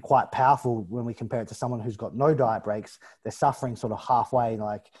can be quite powerful when we compare it to someone who's got no diet breaks. They're suffering sort of halfway,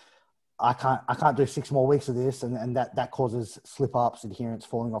 like, I can't do 6 more weeks of this, and that causes slip ups, adherence,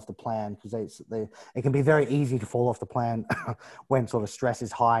 falling off the plan, because it can be very easy to fall off the plan when sort of stress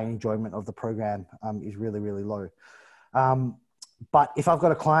is high and enjoyment of the program is really, really low. But if I've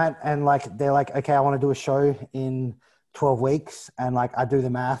got a client and like they're like, okay, I want to do a show in 12 weeks, and like I do the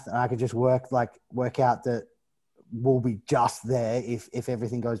math and I could just work out that we'll be just there if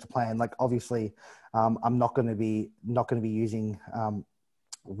everything goes to plan. Like obviously, I'm not going to be using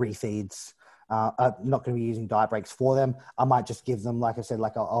refeeds, not going to be using diet breaks for them. I might just give them, like I said,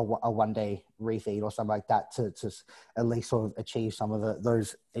 like a 1-day refeed or something like that to at least sort of achieve some of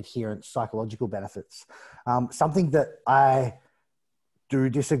those adherence psychological benefits. Something that I do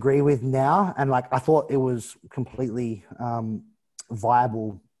disagree with now, and like I thought it was completely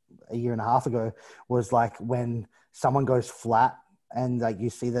viable a year and a half ago, was like when someone goes flat and like you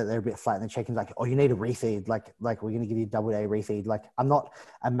see that they're a bit flat in the check-ins, like, oh, you need a refeed, like we're going to give you a double-day refeed. Like I'm not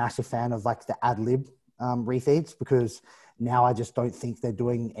a massive fan of like the ad lib refeeds, because now I just don't think they're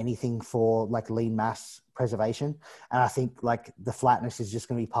doing anything for like lean mass preservation. And I think like the flatness is just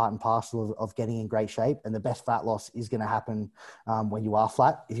going to be part and parcel of getting in great shape. And the best fat loss is going to happen when you are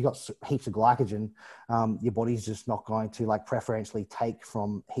flat. If you've got heaps of glycogen, your body's just not going to like preferentially take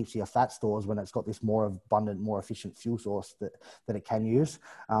from heaps of your fat stores when it's got this more abundant, more efficient fuel source that it can use.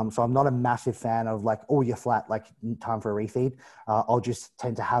 So I'm not a massive fan of like, oh, you're flat, like time for a refeed. I'll just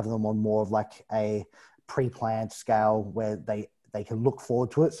tend to have them on more of like a pre-planned scale where they can look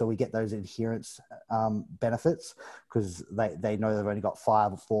forward to it. So we get those adherence benefits, because they know they've only got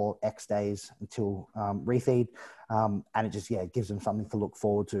 5 or 4 X days until refeed. And it just, it gives them something to look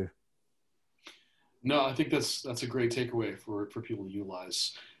forward to. No, I think that's a great takeaway for people to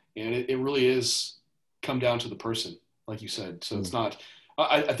utilize. And it really is come down to the person, like you said. So it's not,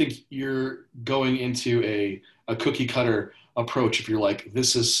 I think you're going into a cookie cutter approach if you're like,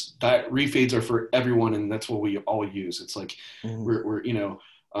 this is diet refeeds are for everyone and that's what we all use. It's like we're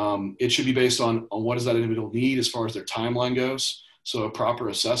it should be based on what does that individual need as far as their timeline goes. So a proper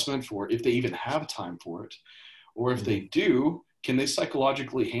assessment for if they even have time for it, or if they do, can they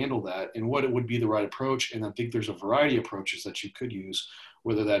psychologically handle that, and what it would be the right approach. And I think there's a variety of approaches that you could use,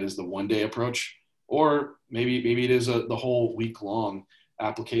 whether that is the 1-day approach, or maybe it is the whole week-long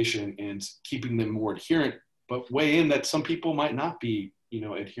application and keeping them more adherent, but weigh in that some people might not be,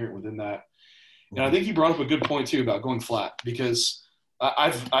 adherent within that. And I think you brought up a good point too about going flat, because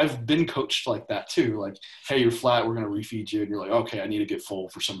I've been coached like that too. Like, hey, you're flat, we're going to refeed you. And you're like, okay, I need to get full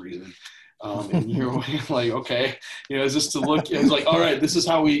for some reason. And you're like, okay, is this to look, it's like, all right, this is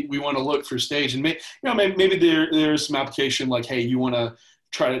how we want to look for stage. And maybe there's some application like, hey, you want to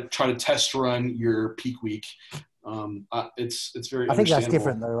try to test run your peak week. It's very, I think that's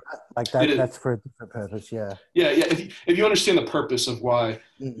different though, right? Like that's for a different purpose. Yeah. If you understand the purpose of why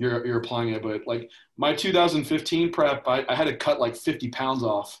you're applying it, but like my 2015 prep, I had to cut like 50 pounds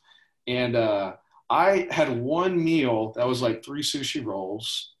off, and I had one meal that was like 3 sushi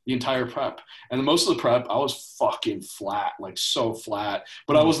rolls the entire prep. And most of the prep, I was fucking flat, like so flat,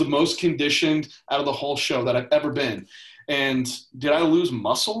 but I was the most conditioned out of the whole show that I've ever been. And did I lose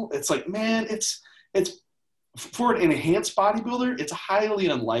muscle? It's like, man, it's for an enhanced bodybuilder, it's highly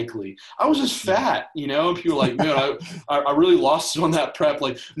unlikely. I was just fat, and people were like, man, I really lost it on that prep.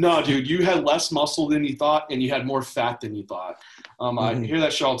 Like, no, dude, you had less muscle than you thought, and you had more fat than you thought. I hear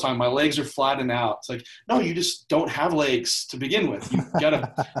that shit all the time. My legs are flattening out. It's like, no, you just don't have legs to begin with. You got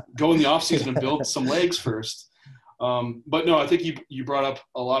to go in the off season and build some legs first. But no, I think you brought up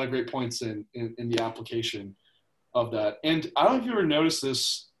a lot of great points in the application of that. And I don't know if you ever noticed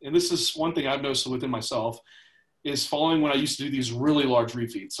this, and this is one thing I've noticed within myself, is following when I used to do these really large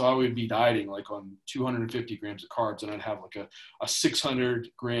refeeds. So I would be dieting like on 250 grams of carbs, and I'd have like a 600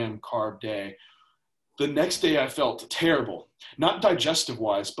 gram carb day. The next day I felt terrible, not digestive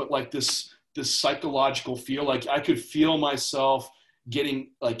wise, but like this psychological feel. Like I could feel myself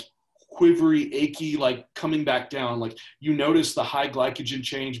getting like quivery, achy, like coming back down. Like you notice the high glycogen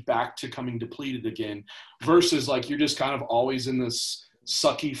change back to coming depleted again, versus like you're just kind of always in this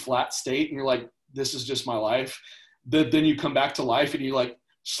sucky flat state and you're like, this is just my life. Then you come back to life and you like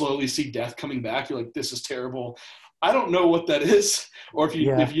slowly see death coming back. You're like, this is terrible. I don't know what that is, or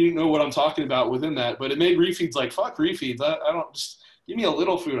Yeah. if you know what I'm talking about within that, but it made refeeds like, fuck refeeds. I don't, just give me a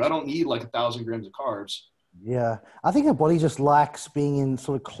little food. I don't need like 1,000 grams of carbs. Yeah, I think the body just likes being in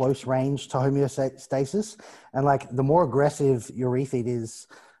sort of close range to homeostasis, and like the more aggressive your refeed is,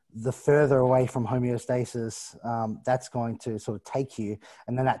 the further away from homeostasis that's going to sort of take you,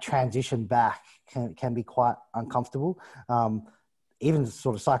 and then that transition back can be quite uncomfortable, even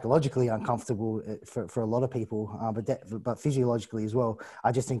sort of psychologically uncomfortable for a lot of people, but physiologically as well.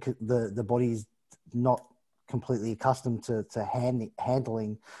 I just think the body's not completely accustomed to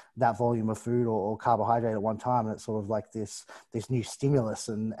handling that volume of food or carbohydrate at one time, and it's sort of like this new stimulus,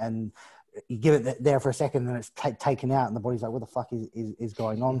 and you give it there for a second and it's taken out, and the body's like, what the fuck is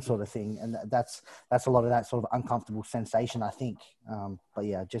going on, sort of thing. And that's a lot of that sort of uncomfortable sensation, I think. But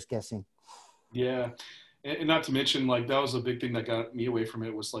yeah, just guessing. Yeah. And not to mention, like, that was a big thing that got me away from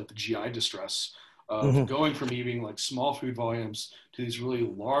it, was like the GI distress of going from eating like small food volumes to these really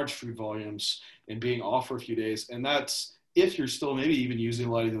large food volumes and being off for a few days. And that's if you're still maybe even using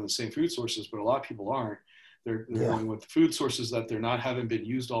a lot of the same food sources, but a lot of people aren't. They're going with food sources that they're not, haven't been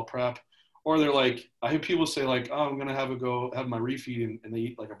used all prep, or they're like, I hear people say like, oh, I'm going to have my refeed, and they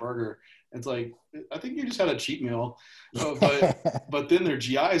eat like a burger. It's like, I think you just had a cheat meal, but then their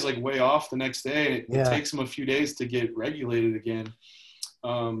GI is like way off the next day, and it takes them a few days to get regulated again.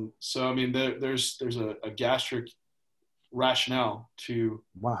 So I mean, there's a gastric rationale to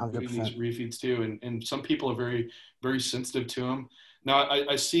 100%. these refeeds too, and some people are very, very sensitive to them. Now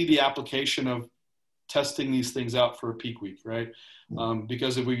I see the application of testing these things out for a peak week, right?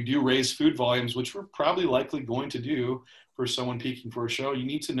 Because if we do raise food volumes, which we're probably likely going to do for someone peaking for a show, you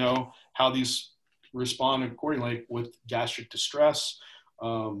need to know how these respond accordingly with gastric distress,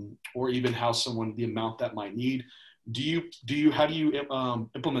 or even how the amount that might need. How do you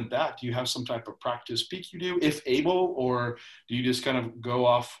implement that? Do you have some type of practice peak you do, if able, or do you just kind of go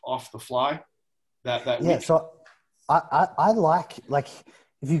off the fly that yeah, week? So I like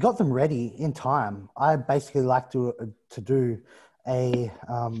if you got them ready in time, I basically like to do a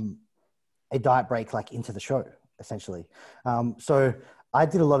diet break like into the show, essentially. So I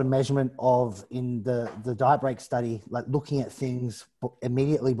did a lot of measurement in the diet break study, like looking at things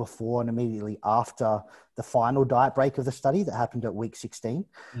immediately before and immediately after the final diet break of the study that happened at week 16.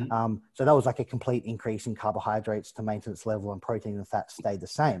 So that was like a complete increase in carbohydrates to maintenance level, and protein and fat stayed the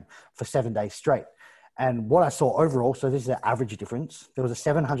same for 7 days straight. And what I saw overall, so this is an average difference, there was a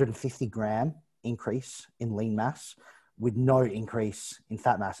 750 gram increase in lean mass with no increase in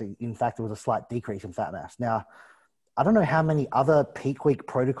fat mass. In fact, there was a slight decrease in fat mass. Now, I don't know how many other peak week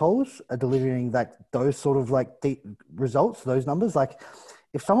protocols are delivering like those sort of like results, those numbers. Like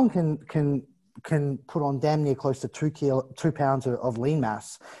if someone can put on damn near close to 2 pounds of lean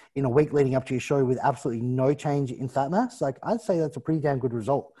mass in a week leading up to your show with absolutely no change in fat mass, like I'd say that's a pretty damn good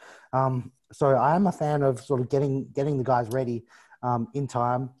result. So I am a fan of sort of getting the guys ready in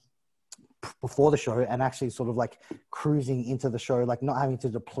time before the show, and actually sort of like cruising into the show, like not having to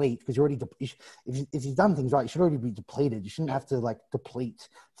deplete, because you're already, if you've done things right, you should already be depleted. You shouldn't have to like deplete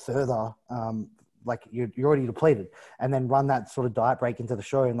further. Like you're already depleted, and then run that sort of diet break into the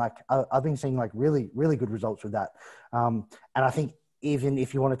show. And like, I've been seeing like really, really good results with that. And I think even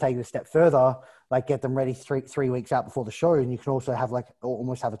if you want to take it a step further, like get them ready three weeks out before the show, and you can also have like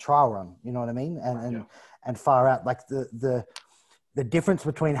almost have a trial run, you know what I mean? And far out, like the difference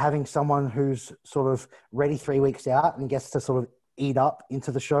between having someone who's sort of ready 3 weeks out and gets to sort of eat up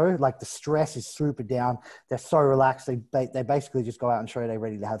into the show, like the stress is super down. They're so relaxed. They basically just go out and show they're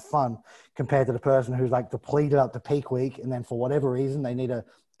ready to have fun, compared to the person who's like depleted up to peak week. And then for whatever reason, they need to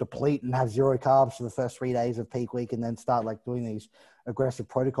deplete and have zero carbs for the first 3 days of peak week, and then start like doing these aggressive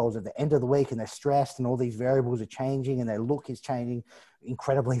protocols at the end of the week, and they're stressed and all these variables are changing and their look is changing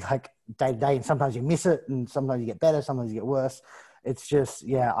incredibly like day to day. And sometimes you miss it, and sometimes you get better, sometimes you get worse. It's just,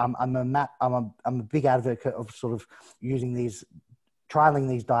 yeah, I'm a big advocate of sort of trialing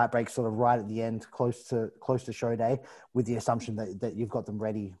these diet breaks sort of right at the end, close to show day, with the assumption that you've got them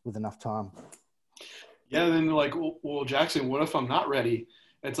ready with enough time. Yeah. Then like, well, Jackson, what if I'm not ready?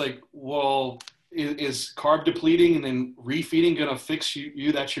 It's like, well, is carb depleting and then refeeding going to fix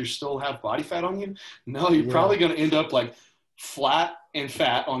you that you still have body fat on you? No, you're probably going to end up like flat and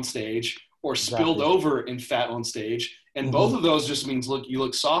fat on stage, or spilled over in fat on stage. And both of those just means you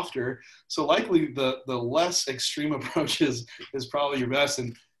look softer. So likely the less extreme approach is probably your best.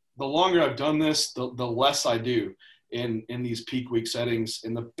 And the longer I've done this, the less I do in these peak week settings.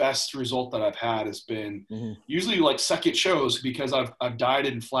 And the best result that I've had has been usually like second shows, because I've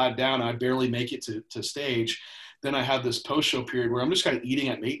dieted and flattened down. I barely make it to stage. then I have this post-show period where I'm just kind of eating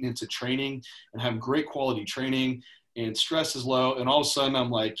at maintenance and training and have great quality training and stress is low. And all of a sudden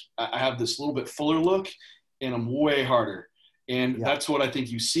I'm like, I have this little bit fuller look and I'm way harder. And that's what I think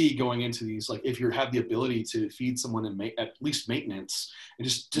you see going into these, like if you have the ability to feed someone and at least maintenance and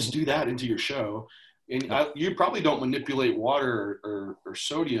just do that into your show. And you probably don't manipulate water or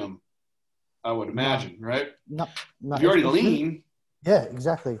sodium, I would imagine, right? No. If you're already lean. Yeah,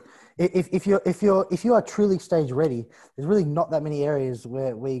 exactly. If you are truly stage ready, there's really not that many areas where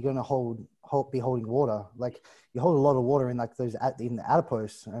you're going to be holding water. Like you hold a lot of water in like those in the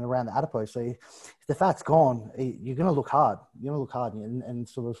adipose and around the adipose. So if the fat's gone, you're going to look hard. You're going to look hard, and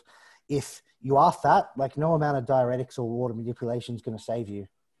sort of if you are fat, like no amount of diuretics or water manipulation is going to save you.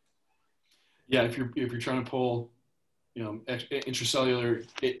 Yeah, if you're trying to pull, intracellular,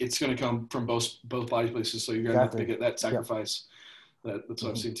 it's going to come from both body places. So you're going to have to get that sacrifice. That's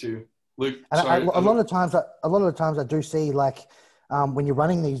what I've seen too. Luke, sorry, a lot of the times I do see like when you're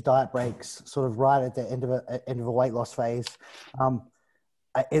running these diet breaks, sort of right at the end of a weight loss phase,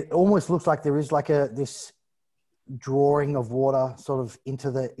 it almost looks like there is like this drawing of water sort of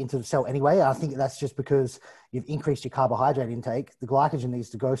into the cell anyway. I think that's just because you've increased your carbohydrate intake. The glycogen needs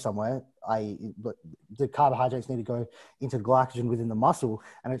to go somewhere. The carbohydrates need to go into the glycogen within the muscle,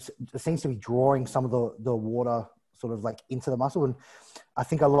 and it seems to be drawing some of the water sort of like into the muscle. And I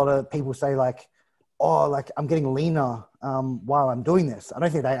think a lot of people say like, oh, like I'm getting leaner while I'm doing this. I don't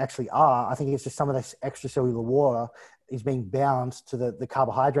think they actually are. I think it's just some of this extracellular water is being bound to the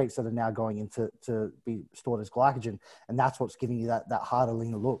carbohydrates that are now going into to be stored as glycogen. And that's what's giving you that harder,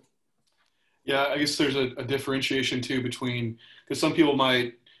 leaner look. Yeah, I guess there's a differentiation too between, because some people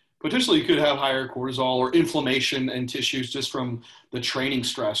might potentially could have higher cortisol or inflammation in tissues just from the training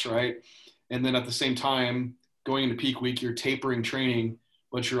stress, right? And then at the same time, going into peak week, you're tapering training,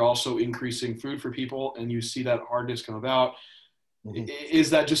 but you're also increasing food for people, and you see that hardness come about. Mm-hmm. Is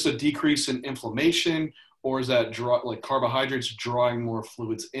that just a decrease in inflammation, or is that like carbohydrates drawing more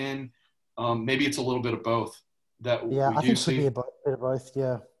fluids in? Maybe it's a little bit of both. I think it could be a bit of both.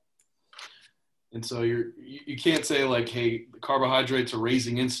 Yeah. And so you can't say like, hey, the carbohydrates are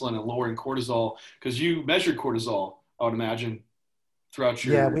raising insulin and lowering cortisol, because you measured cortisol, I would imagine, throughout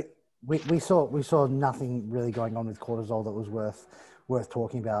your. Yeah, we saw nothing really going on with cortisol that was worth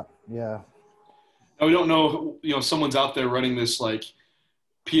talking about. Yeah. Now, we don't know, someone's out there running this like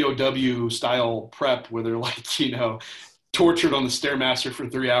POW style prep where they're like, tortured on the Stairmaster for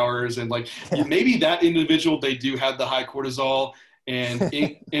 3 hours. And like, maybe that individual, they do have the high cortisol and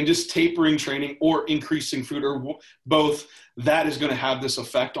just tapering training or increasing food or both, that is going to have this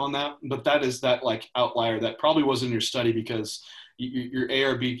effect on that. But that is that like outlier that probably wasn't in your study, because your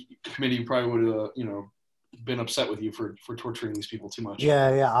ARB committee probably would have, been upset with you for torturing these people too much.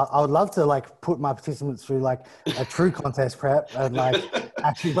 Yeah. I would love to like put my participants through like a true contest prep and like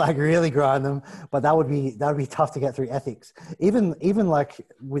actually like really grind them, but that would be tough to get through ethics. Even like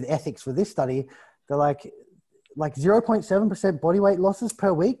with ethics for this study, they're like 0.7% body weight losses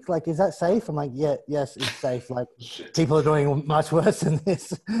per week. Like, is that safe? I'm like, yes, it's safe. Like people are doing much worse than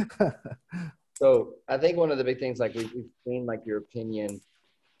this. So I think one of the big things, like we've seen like your opinion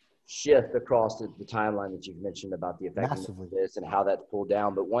shift across the timeline that you've mentioned about the effectiveness of this and how that's pulled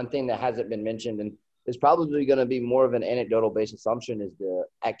down. But one thing that hasn't been mentioned, and is probably going to be more of an anecdotal based assumption, is the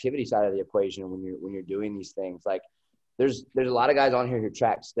activity side of the equation when you're doing these things. Like there's a lot of guys on here who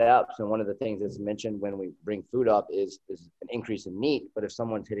track steps, and one of the things that's mentioned when we bring food up is an increase in NEAT. But if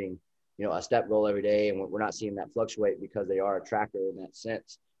someone's hitting a step goal every day, and we're not seeing that fluctuate because they are a tracker in that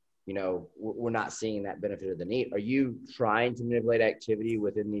sense, we're not seeing that benefit of the NEAT. Are you trying to manipulate activity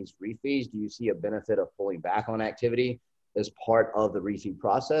within these refeeds? Do you see a benefit of pulling back on activity as part of the refeed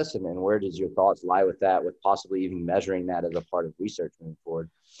process? And then where does your thoughts lie with that, with possibly even measuring that as a part of research moving forward?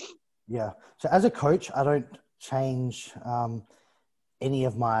 Yeah. So as a coach, I don't change any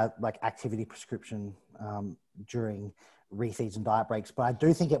of my like activity prescription during refeeds and diet breaks, but I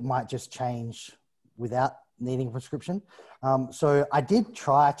do think it might just change without needing a prescription. So I did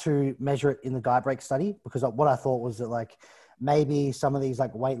try to measure it in the diet break study, because what I thought was that like maybe some of these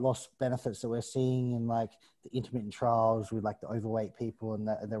like weight loss benefits that we're seeing in like the intermittent trials with like the overweight people and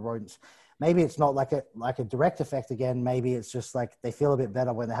the rodents, maybe it's not like a direct effect again. Maybe it's just like they feel a bit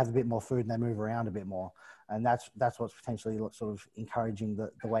better when they have a bit more food and they move around a bit more. And that's what's potentially sort of encouraging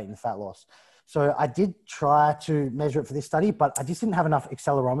the weight and fat loss. So I did try to measure it for this study, but I just didn't have enough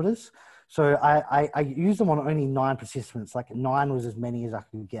accelerometers. So I used them on only 9 participants. Like 9 was as many as I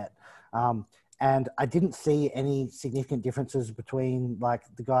could get. And I didn't see any significant differences between like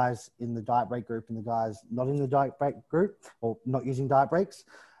the guys in the diet break group and the guys not in the diet break group or not using diet breaks.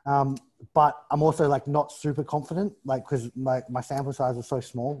 But I'm also like not super confident, like, because my sample size is so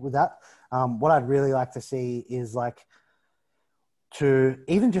small with that. What I'd really like to see is like to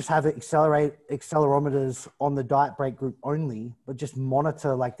even just have accelerometers on the diet break group only, but just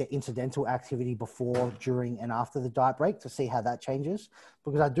monitor like the incidental activity before, during, and after the diet break to see how that changes.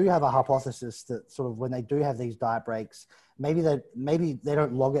 Because I do have a hypothesis that sort of when they do have these diet breaks, maybe they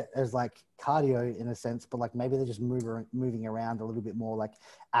don't log it as like cardio in a sense, but like maybe they're just moving around a little bit more, like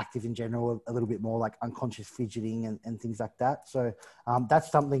active in general, a little bit more like unconscious fidgeting and things like that. So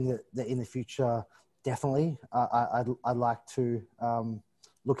that's something that in the future, definitely I'd like to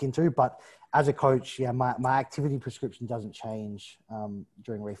look into. But as a coach, yeah, my activity prescription doesn't change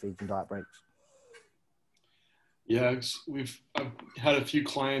during refeeds and diet breaks. Yeah, I've had a few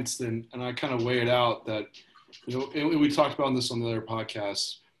clients and I kind of weigh it out that, you know, and we talked about this on the other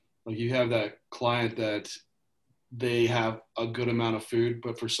podcast. Like you have that client that they have a good amount of food,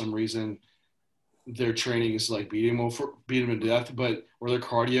 but for some reason their training is like beating them to death, or their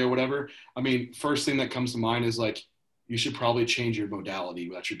cardio or whatever. I mean, first thing that comes to mind is like, you should probably change your modality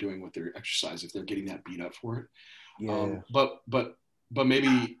that you're doing with their exercise if they're getting that beat up for it. Yeah. But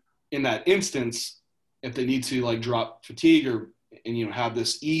maybe in that instance, if they need to like drop fatigue and, you know, have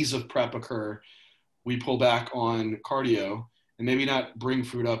this ease of prep occur, we pull back on cardio and maybe not bring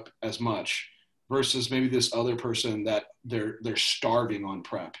food up as much versus maybe this other person that they're starving on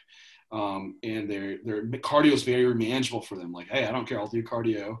prep. And their cardio is very manageable for them. Like, hey, I don't care, I'll do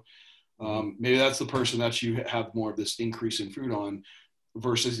cardio. Maybe that's the person that you have more of this increase in food on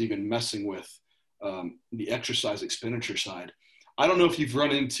versus even messing with the exercise expenditure side. I don't know if you've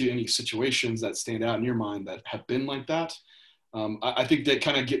run into any situations that stand out in your mind that have been like that. I think that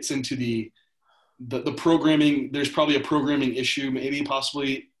kind of gets into the programming. There's probably a programming issue, maybe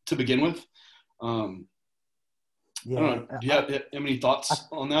possibly to begin with. I don't know. Do you have any thoughts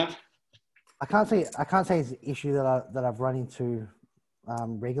on that? I can't say it's an issue that I've run into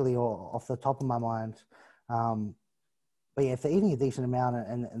regularly or off the top of my mind. But yeah, if they're eating a decent amount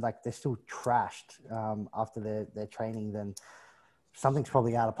and like they're still trashed after their training, then something's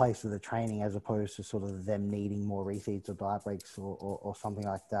probably out of place with the training as opposed to sort of them needing more refeeds or diet breaks or something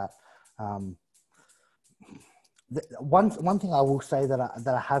like that. One thing I will say that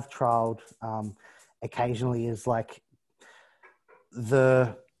I have trialed occasionally is like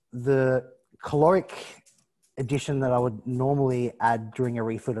the caloric addition that I would normally add during a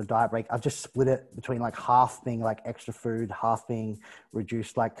refeed or diet break. I've just split it between like half being like extra food, half being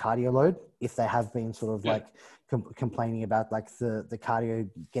reduced like cardio load. If they have been sort of like complaining about like the cardio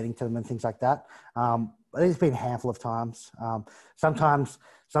getting to them and things like that. But it's been a handful of times. Sometimes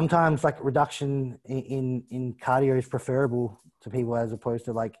like reduction in cardio is preferable to people as opposed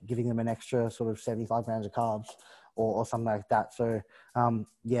to like giving them an extra sort of 75 grams of carbs or something like that. So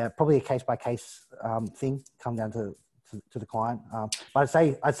yeah, probably a case by case thing, come down to the client. But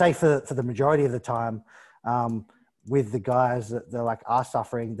I'd say for the majority of the time, with the guys that they're like are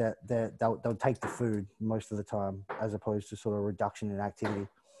suffering, that they'll take the food most of the time as opposed to sort of reduction in activity.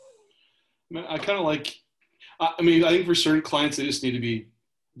 I kind of like, I mean, I think for certain clients, they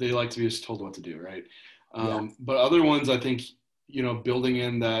like to be just told what to do. Right. But other ones, I think, you know, building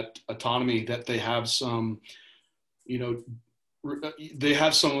in that autonomy that they have some, you know, they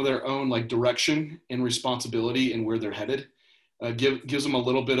have some of their own like direction and responsibility and where they're headed, gives them a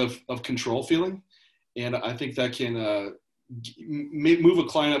little bit of control feeling. And I think that can move a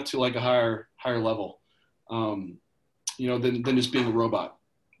client up to like a higher level, you know, than just being a robot.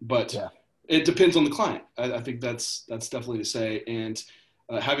 But it depends on the client. I think that's definitely to say. And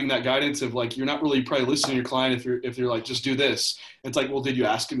having that guidance of like, you're not really probably listening to your client if you're like, just do this. It's like, well, did you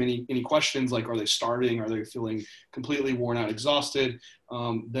ask them any questions? Like, are they starving? Are they feeling completely worn out, exhausted?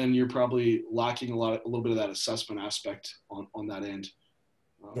 Then you're probably lacking a little bit of that assessment aspect on that end.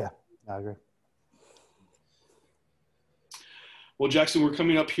 Yeah, I agree. Well, Jackson, we're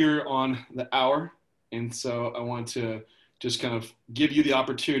coming up here on the hour. And so I want to just kind of give you the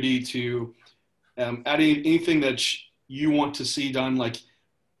opportunity to add anything that you want to see done, like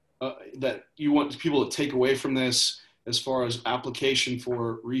that you want people to take away from this as far as application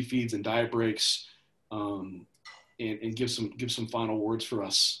for refeeds and diet breaks, and give some final words for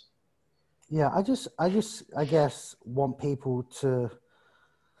us. Yeah, I guess want people to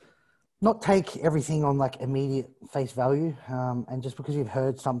not take everything on like immediate face value. And just because you've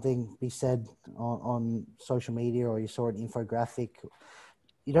heard something be said on social media or you saw an infographic,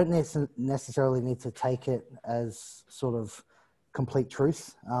 you don't necessarily need to take it as sort of complete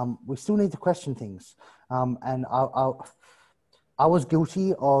truth. We still need to question things. And I I was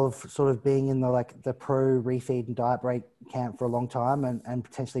guilty of sort of being in the pro refeed and diet break camp for a long time and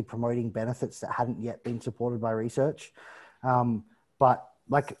potentially promoting benefits that hadn't yet been supported by research. But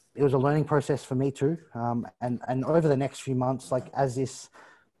like it was a learning process for me too. And over the next few months, like as this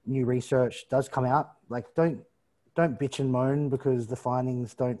new research does come out, like don't bitch and moan because the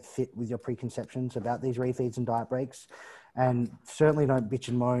findings don't fit with your preconceptions about these refeeds and diet breaks. And certainly don't bitch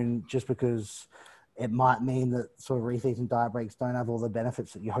and moan just because it might mean that sort of refeeds and diet breaks don't have all the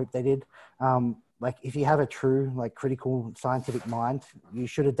benefits that you hope they did. Like if you have a true like critical scientific mind, you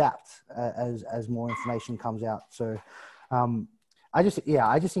should adapt as more information comes out. So I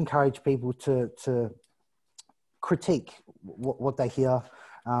just encourage people to critique what they hear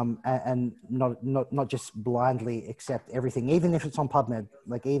and not just blindly accept everything, even if it's on PubMed,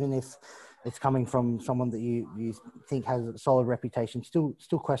 like even if it's coming from someone that you think has a solid reputation,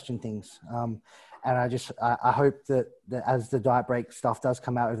 still question things. And I hope that as the diet break stuff does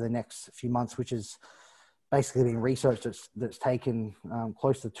come out over the next few months, which is basically being research that's taken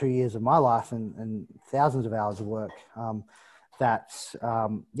close to 2 years of my life and thousands of hours of work,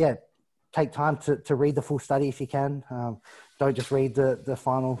 take time to read the full study if you can. Don't just read the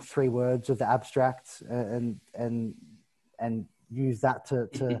final 3 words of the abstract and use that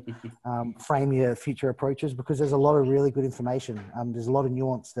to frame your future approaches, because there's a lot of really good information. There's a lot of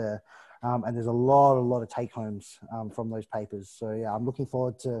nuance there. And there's a lot of take homes from those papers. So yeah, I'm looking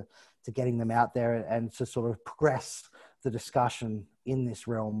forward to getting them out there and to sort of progress the discussion in this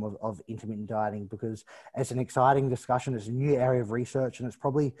realm of intermittent dieting, because it's an exciting discussion. It's a new area of research, and it's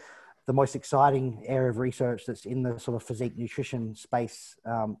probably the most exciting area of research that's in the sort of physique nutrition space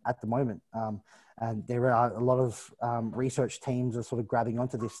at the moment. And there are a lot of research teams are sort of grabbing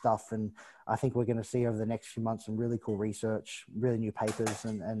onto this stuff. And I think we're going to see over the next few months some really cool research, really new papers,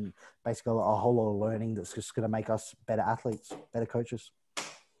 and basically a whole lot of learning that's just going to make us better athletes, better coaches.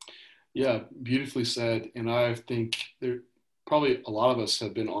 Yeah, beautifully said. And I think there probably a lot of us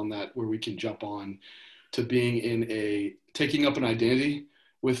have been on that, where we can jump on to being taking up an identity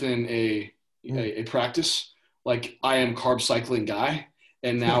within a practice. Like, I am carb cycling guy.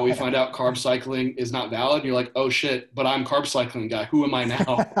 And now we find out carb cycling is not valid. You're like, oh shit, but I'm carb cycling guy. Who am I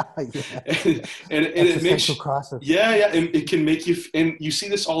now? and it makes crisis. Yeah. And it can make you, and you see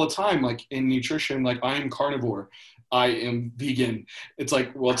this all the time, like in nutrition, like I am carnivore, I am vegan. It's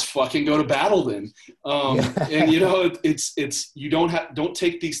like, well, let's fucking go to battle then. And you know, it's, you don't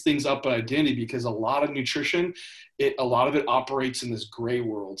take these things up by identity, because a lot of nutrition, a lot of it operates in this gray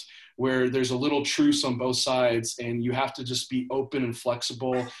world where there's a little truce on both sides, and you have to just be open and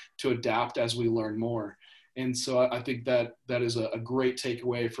flexible to adapt as we learn more. And so I think that is a great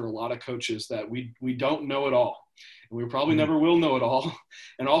takeaway for a lot of coaches, that we don't know it all, and we probably never will know it all.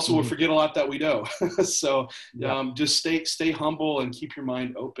 And also we'll forget a lot that we know. So just stay humble and keep your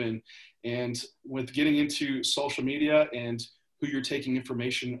mind open. And with getting into social media and who you're taking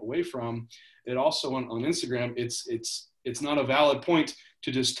information away from, it also on Instagram, it's not a valid point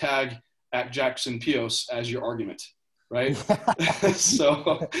to just tag at Jackson Pios as your argument, right?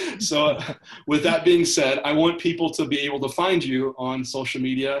 So with that being said, I want people to be able to find you on social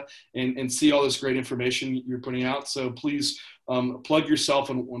media and see all this great information you're putting out. So please plug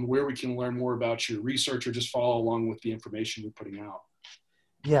yourself on where we can learn more about your research, or just follow along with the information you're putting out.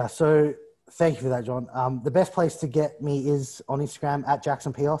 Yeah, so thank you for that, John. The best place to get me is on Instagram at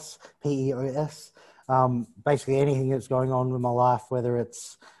Jackson Pios, P-E-O-S. Basically anything that's going on with my life, whether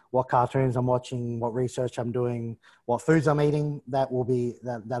it's what cartoons I'm watching, what research I'm doing, what foods I'm eating, that'll be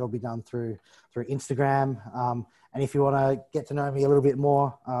done through Instagram. And if you want to get to know me a little bit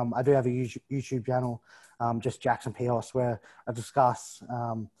more, I do have a YouTube channel, just Jackson Pios, where I discuss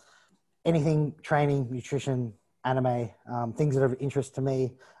anything training, nutrition, anime, things that are of interest to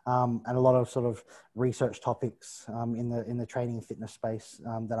me, and a lot of sort of research topics in the training and fitness space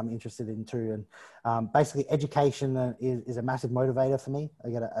that I'm interested in too. And basically education is a massive motivator for me. I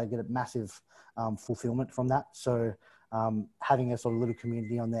get a massive fulfillment from that. So having a sort of little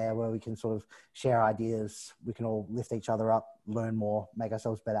community on there where we can sort of share ideas, we can all lift each other up, learn more, make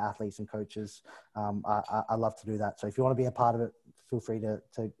ourselves better athletes and coaches. I love to do that. So if you want to be a part of it, feel free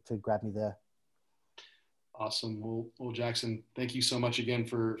to grab me there. Awesome. Well, Jackson, thank you so much again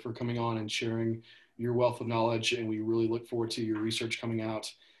for coming on and sharing your wealth of knowledge. And we really look forward to your research coming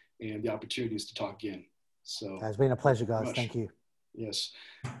out and the opportunities to talk again. So it's been a pleasure, guys. Thank you. Yes.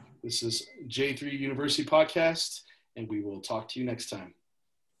 This is J3 University Podcast, and we will talk to you next time.